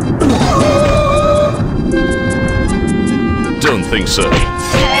 Don't think so.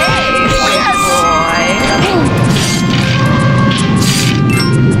 Hey, big boy.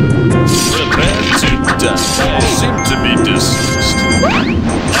 Prepare to die. I seem to be dismissed.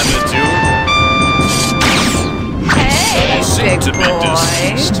 Amateur. Hey, I seem big to be boy.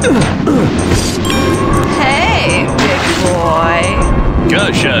 dismissed. Hey, big boy.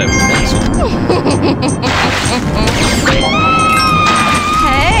 Gosh, I'm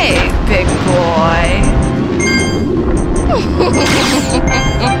Hey, big boy.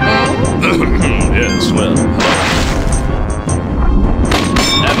 yes, well, hello.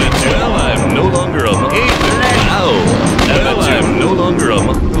 Amateur, I'm no longer among Ow! Amateur, I'm no longer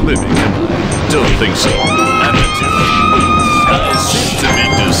among the living, am I? Don't think so. Amateur. I seem to be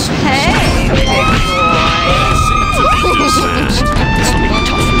dismissed. Hey, big boy. I seem to be dismissed. This will be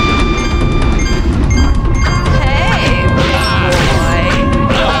tough. Hey, big boy.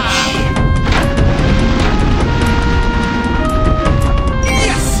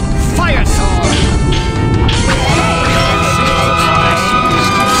 Yes! Fire sword!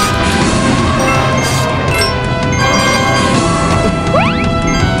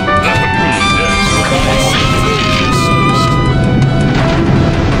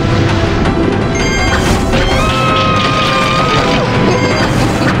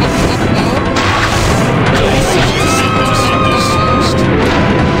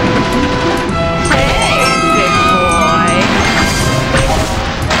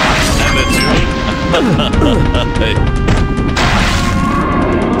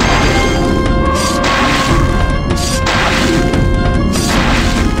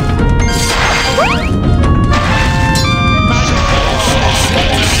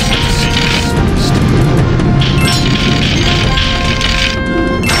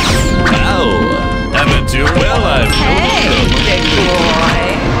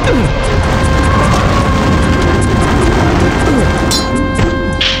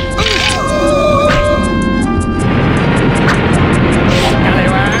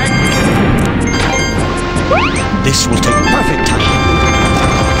 This will take perfect time.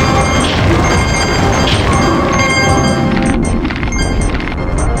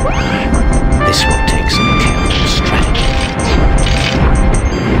 This will take some careful strategy.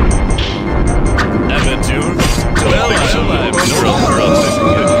 Amateur? Well, I'm no longer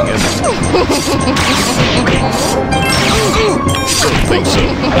Don't think so.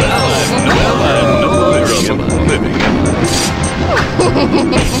 I'm no longer living, am I?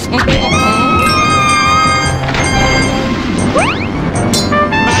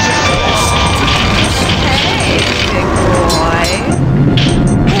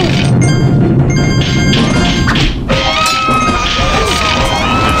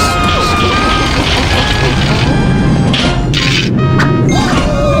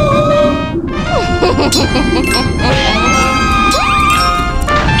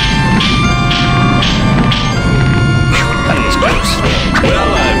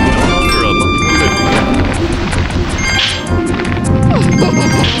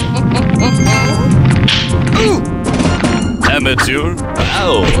 Amateur?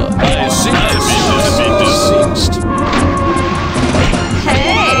 Ow! I seem to be deceased.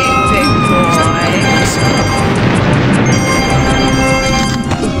 Hey, big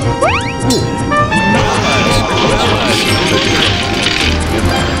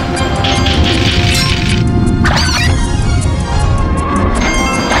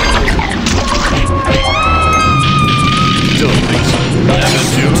Don't think so.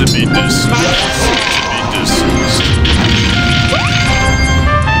 Amateur to be deceased.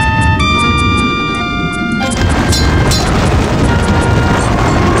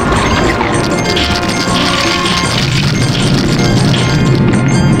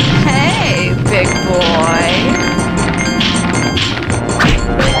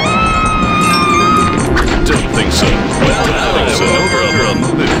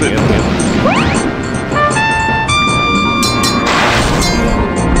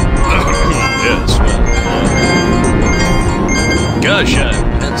 Gosh, I'm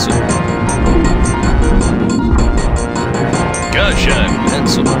handsome. Gosh, I'm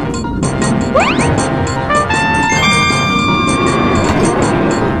handsome.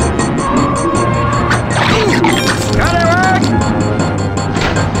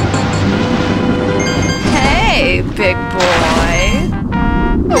 Hey, big boy.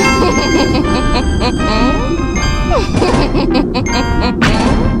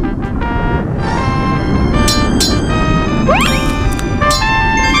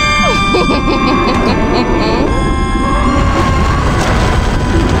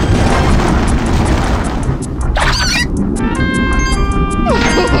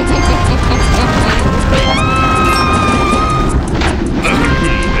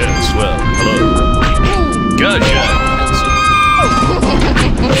 Yes, well, hello. Gosh, I'm handsome.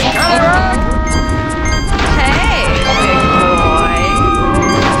 Hey, big boy.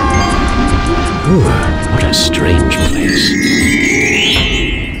 Ooh, what a strange place.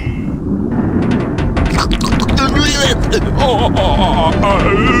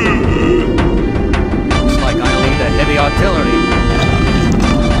 Looks like I'll need a heavy artillery.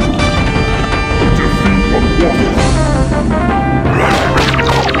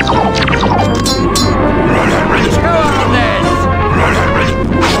 Let's go on this!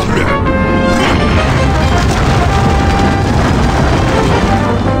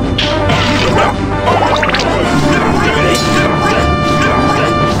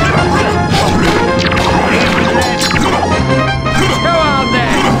 Go on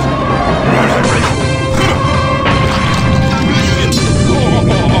this!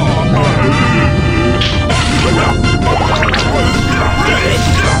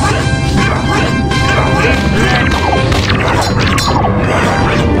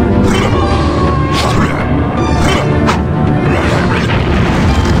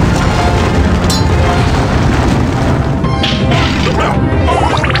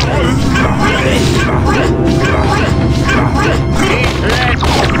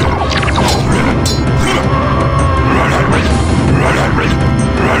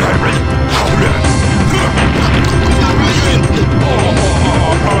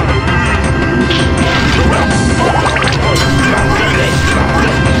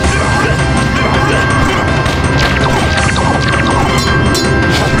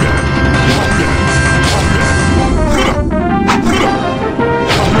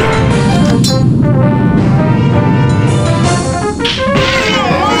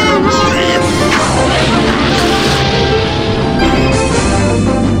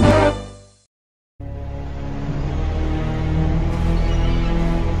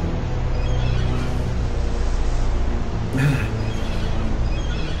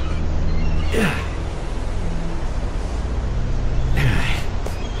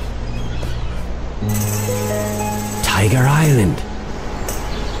 Tiger Island.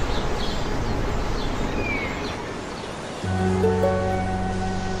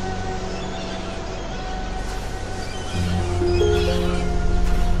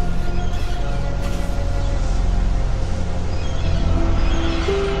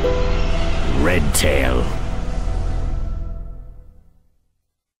 Redtail.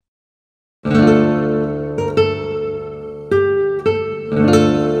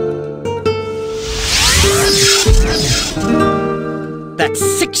 That's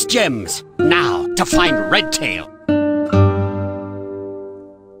 6 gems. Now, to find Redtail.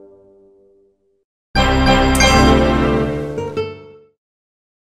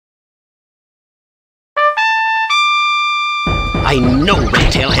 I know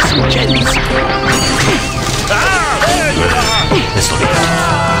Redtail has some gems. This'll be it.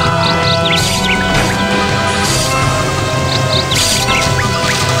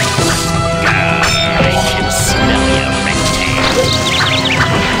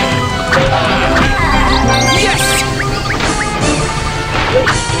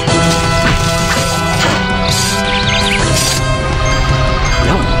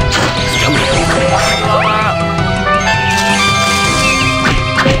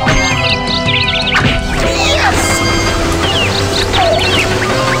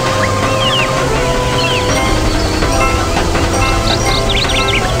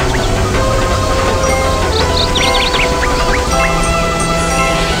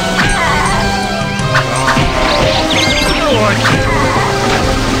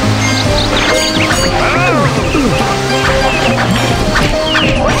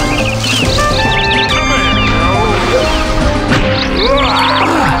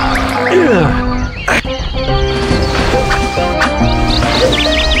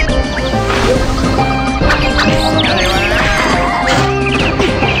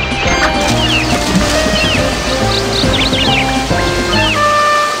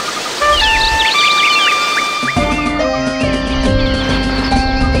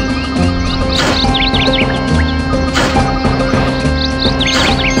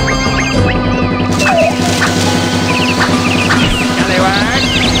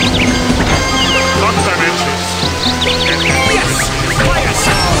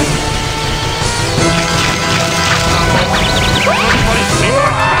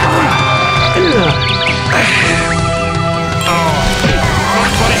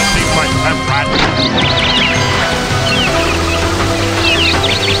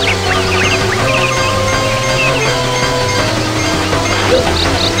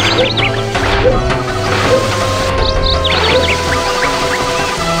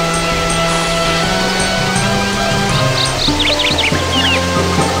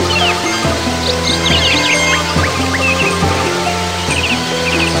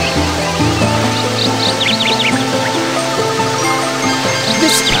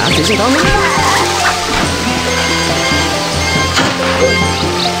 This path isn't on the map.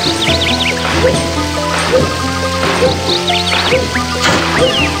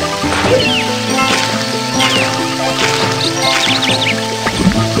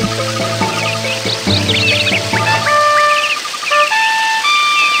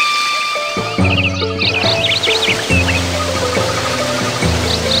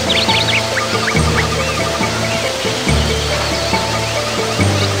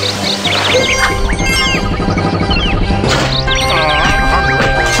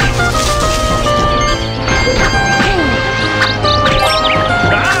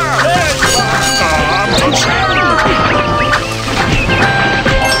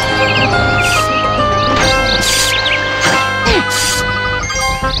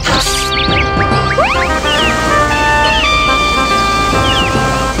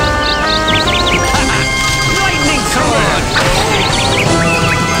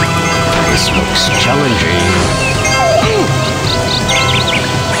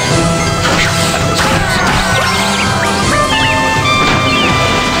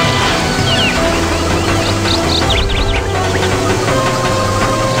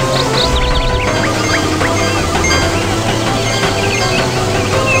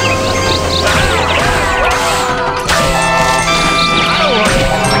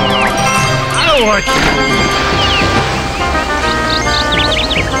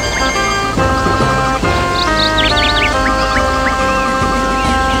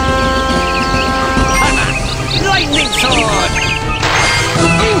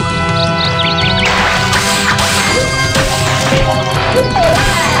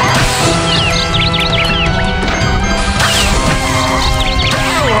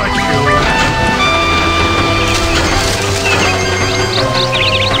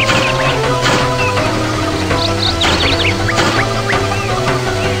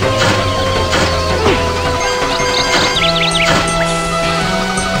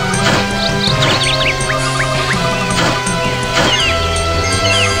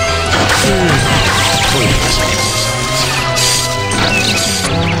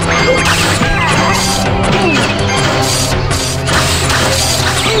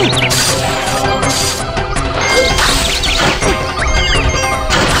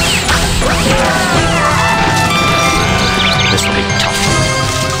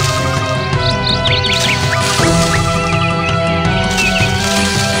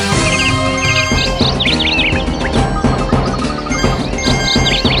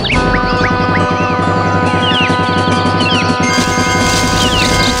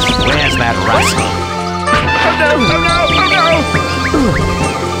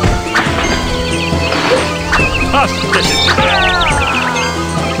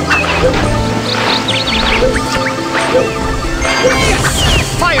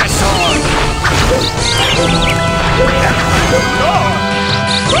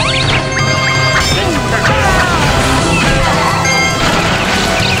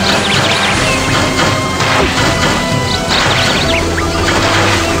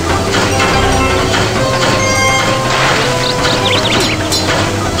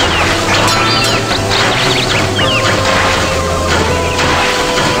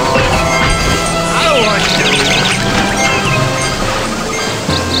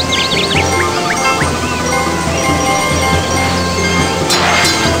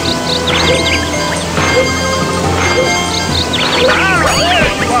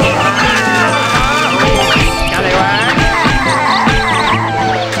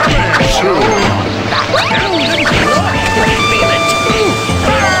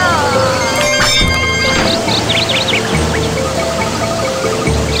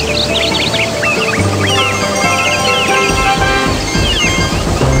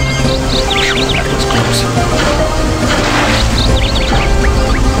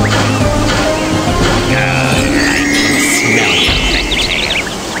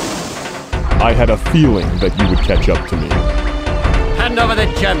 I had a feeling that you would catch up to me. Hand over the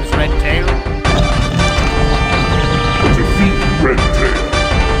gems, Redtail. Defeat Redtail.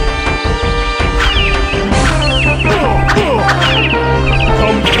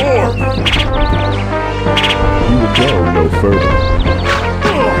 Come forth! You will go no further.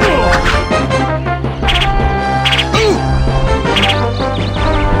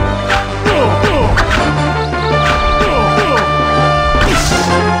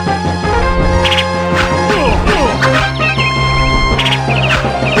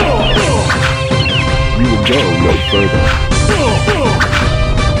 go no further.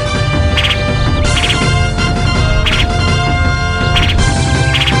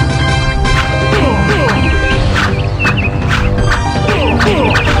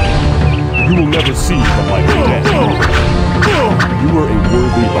 You will never see the light of day. You are a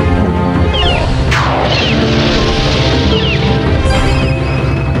worthy opponent, Claw.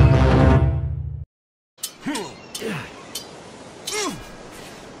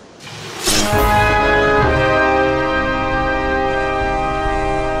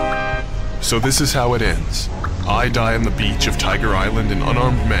 So this is how it ends. I die on the beach of Tiger Island an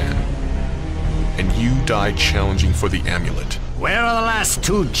unarmed man, and you die challenging for the amulet. Where are the last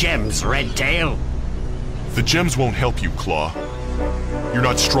 2 gems, Redtail? The gems won't help you, Claw. You're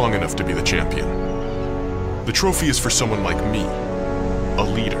not strong enough to be the champion. The trophy is for someone like me. A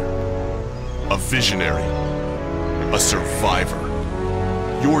leader. A visionary. A survivor.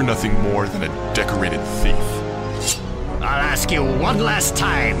 You're nothing more than a decorated thief. I'll ask you one last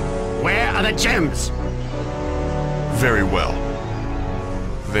time. Where are the gems? Very well.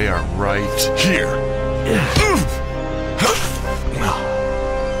 They are right here.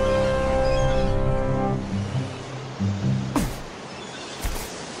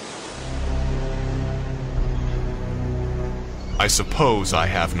 I suppose I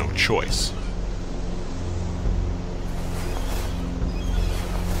have no choice.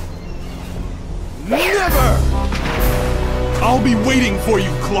 Never! I'll be waiting for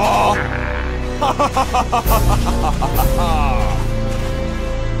you, Claw!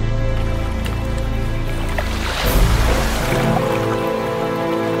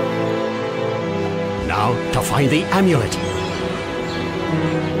 Now, to find the amulet.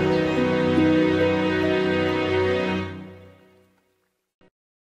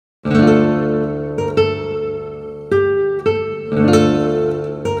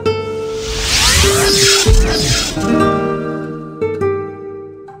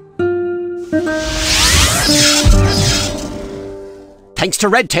 Thanks to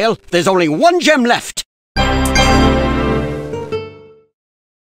Redtail, there's only 1 gem left.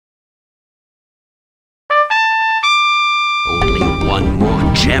 Only 1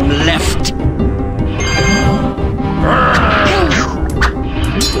 more gem left.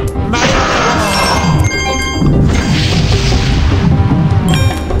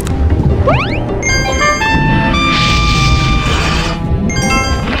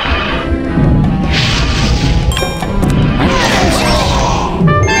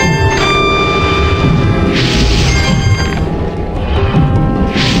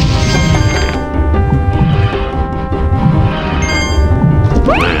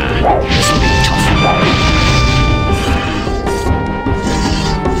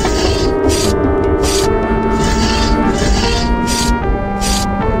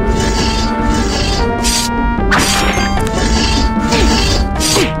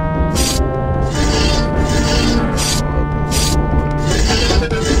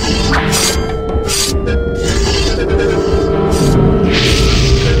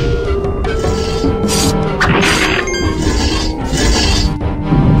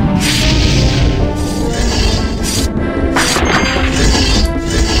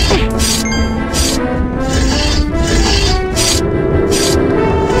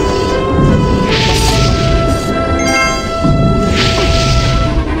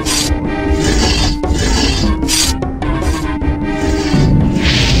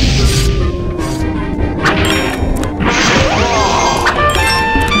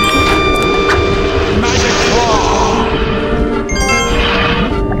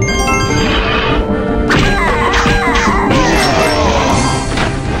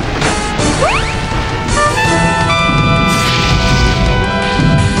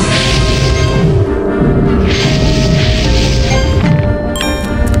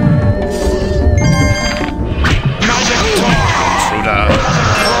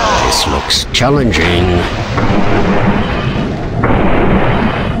 Challenging.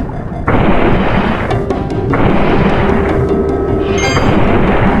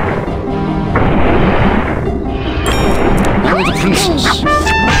 Now the princess.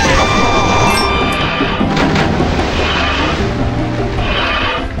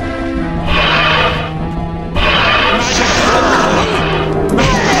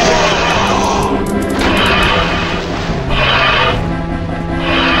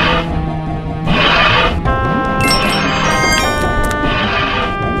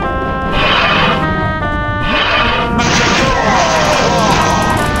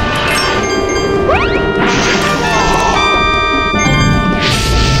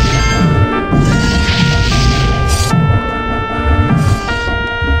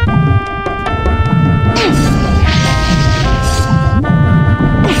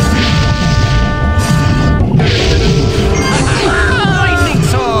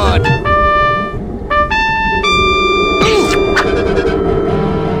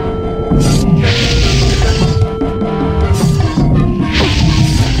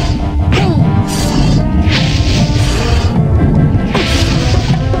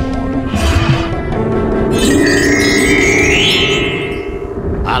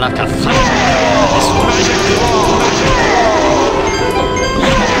 I'll have to fight this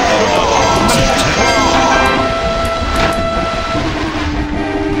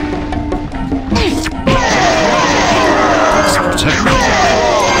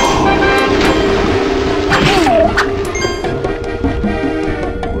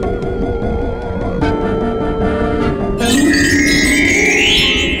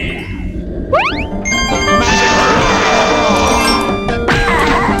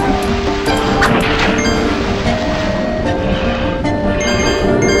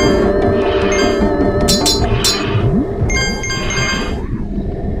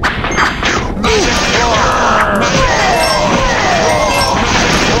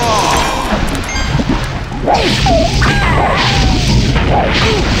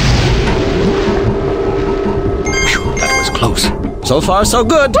That was close. So far, so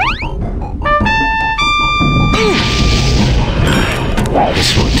good.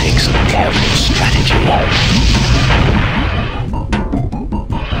 This will take some careful strategy.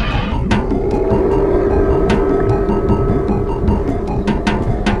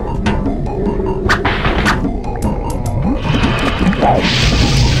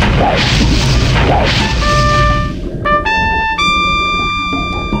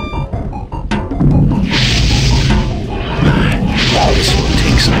 This will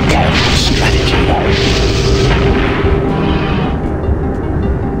take some careful strategy.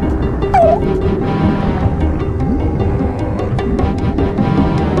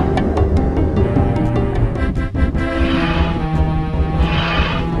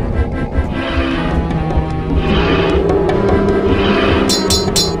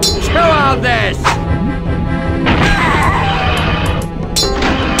 Screw all this!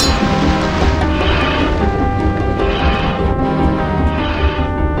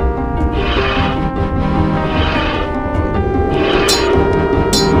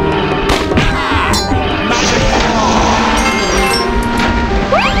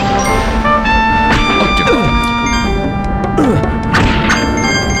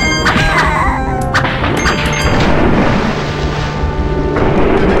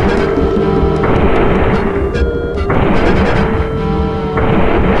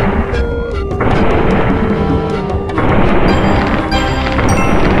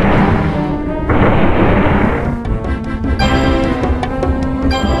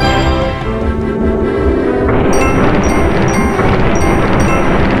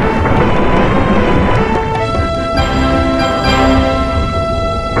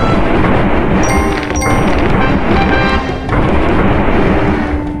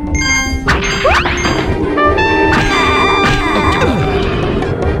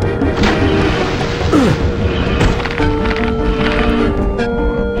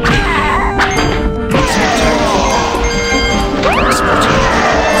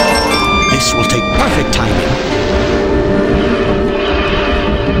 This will take perfect timing.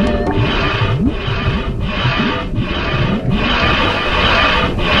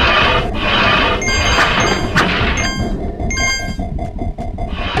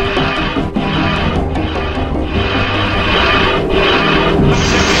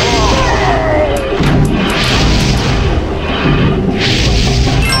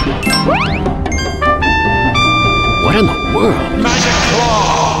 What in the world? Magic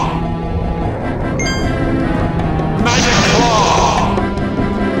Claw! Magic Claw!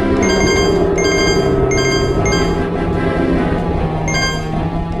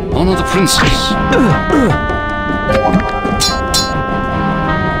 Honor the princess.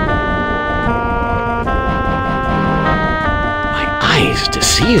 My eyes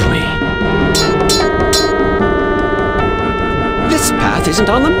deceive me. This path isn't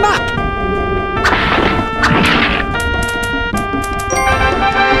on the map.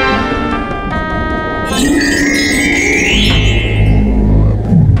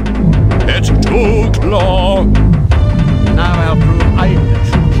 It's too Claw. Now I'll prove I'm the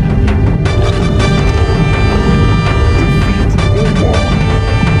true champion.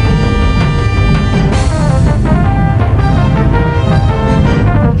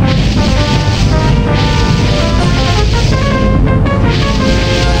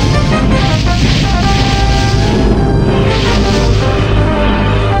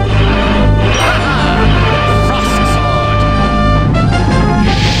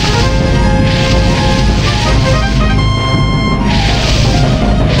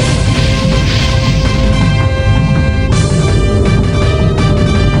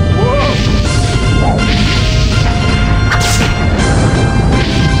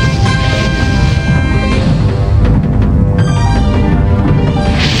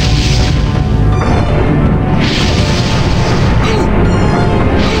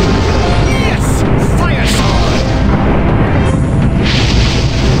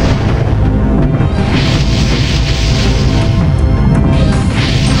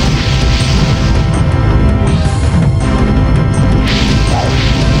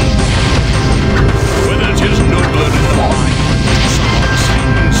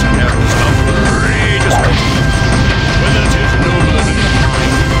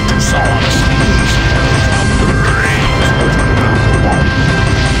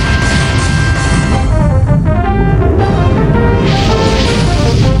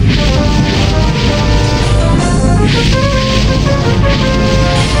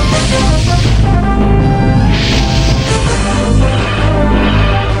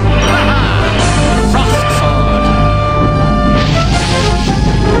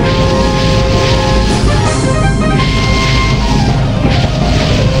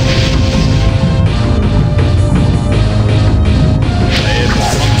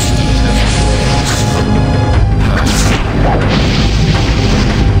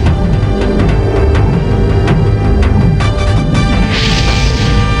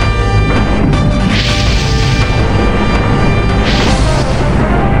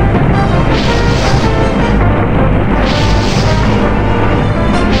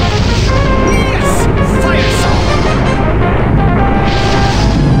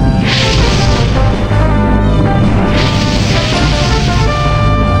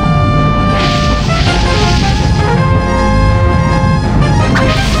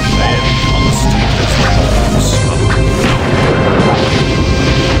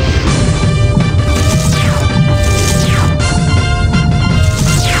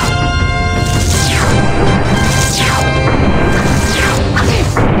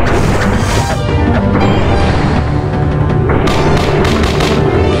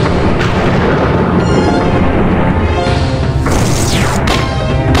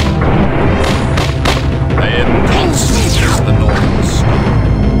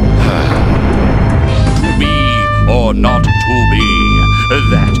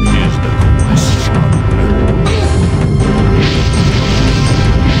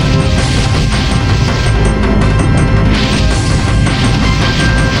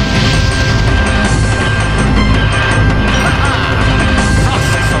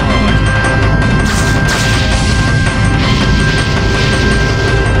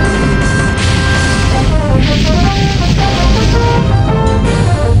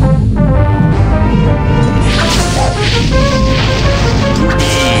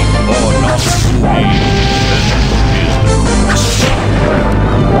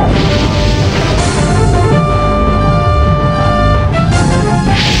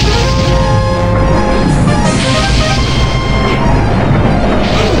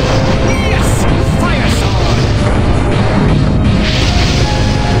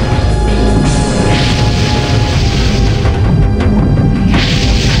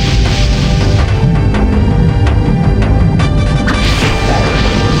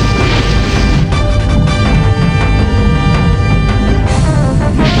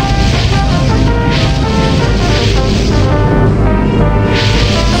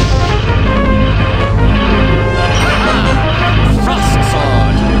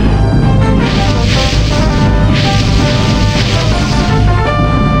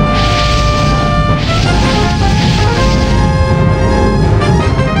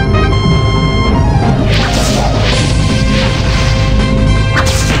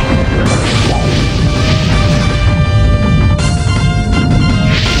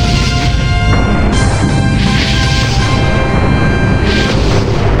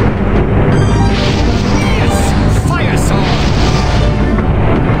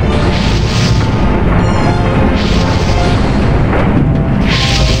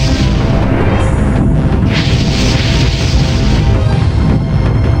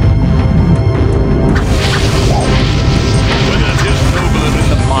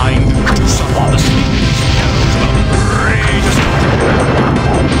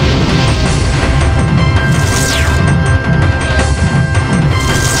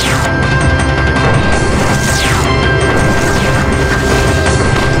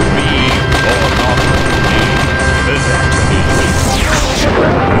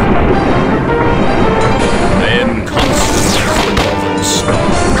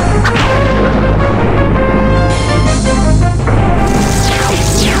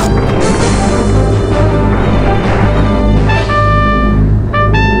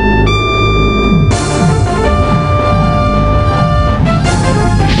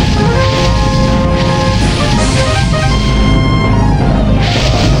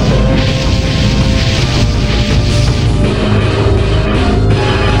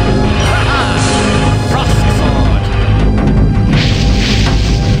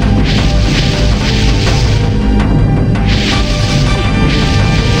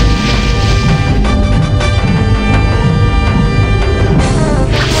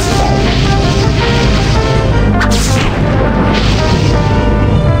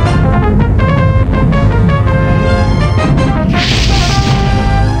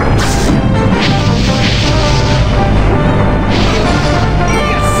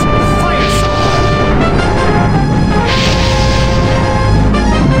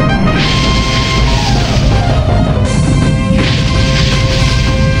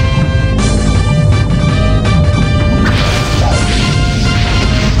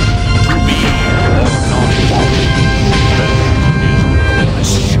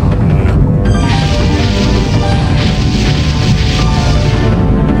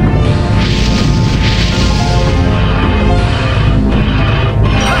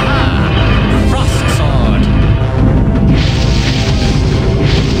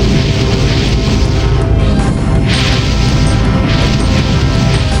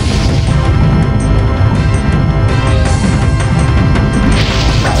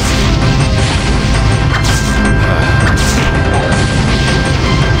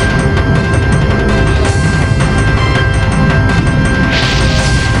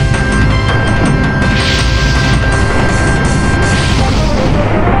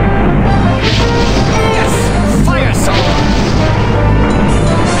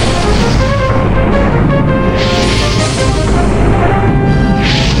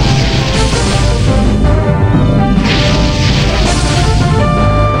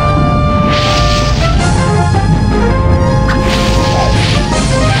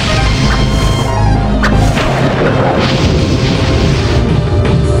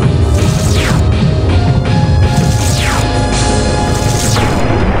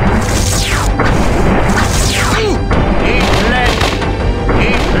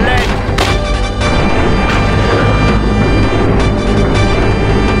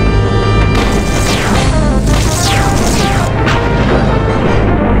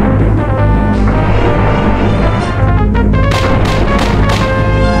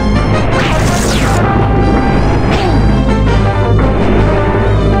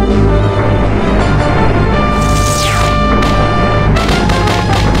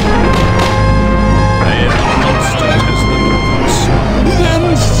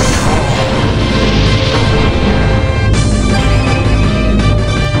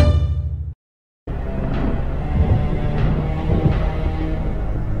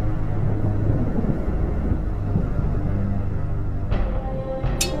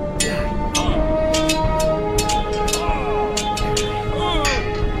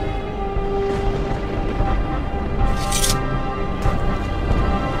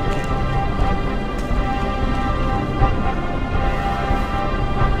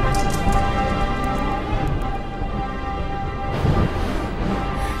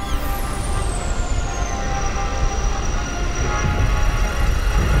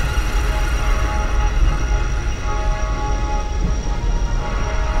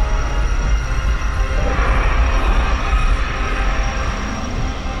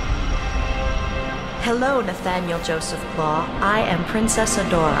 Hello, Nathaniel Joseph Claw. I am Princess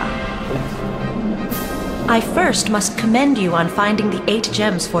Adora. I first must commend you on finding the 8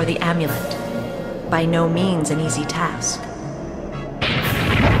 gems for the amulet. By no means an easy task.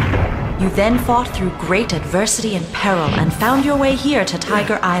 You then fought through great adversity and peril and found your way here to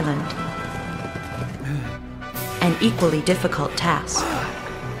Tiger Island. An equally difficult task.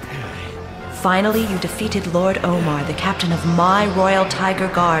 Finally, you defeated Lord Omar, the captain of my Royal Tiger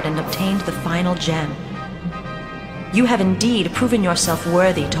Guard, and obtained the final gem. You have indeed proven yourself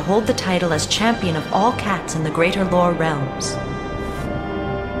worthy to hold the title as champion of all cats in the Greater Lore Realms.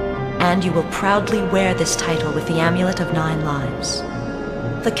 And you will proudly wear this title with the Amulet of 9 Lives.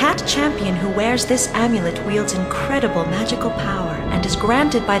 The cat champion who wears this amulet wields incredible magical power and is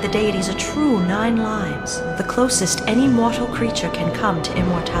granted by the deities a true 9 lives, the closest any mortal creature can come to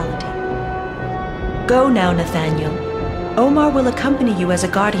immortality. Go now, Nathaniel. Omar will accompany you as a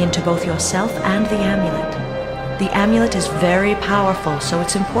guardian to both yourself and the amulet. The amulet is very powerful, so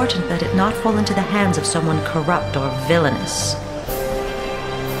it's important that it not fall into the hands of someone corrupt or villainous.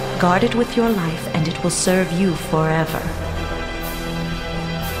 Guard it with your life, and it will serve you forever.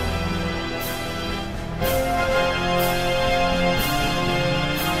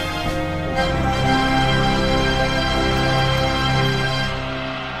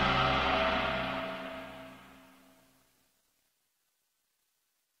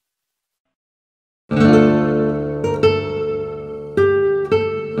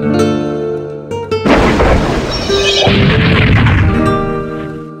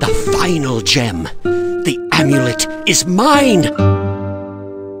 Final gem. The amulet is mine!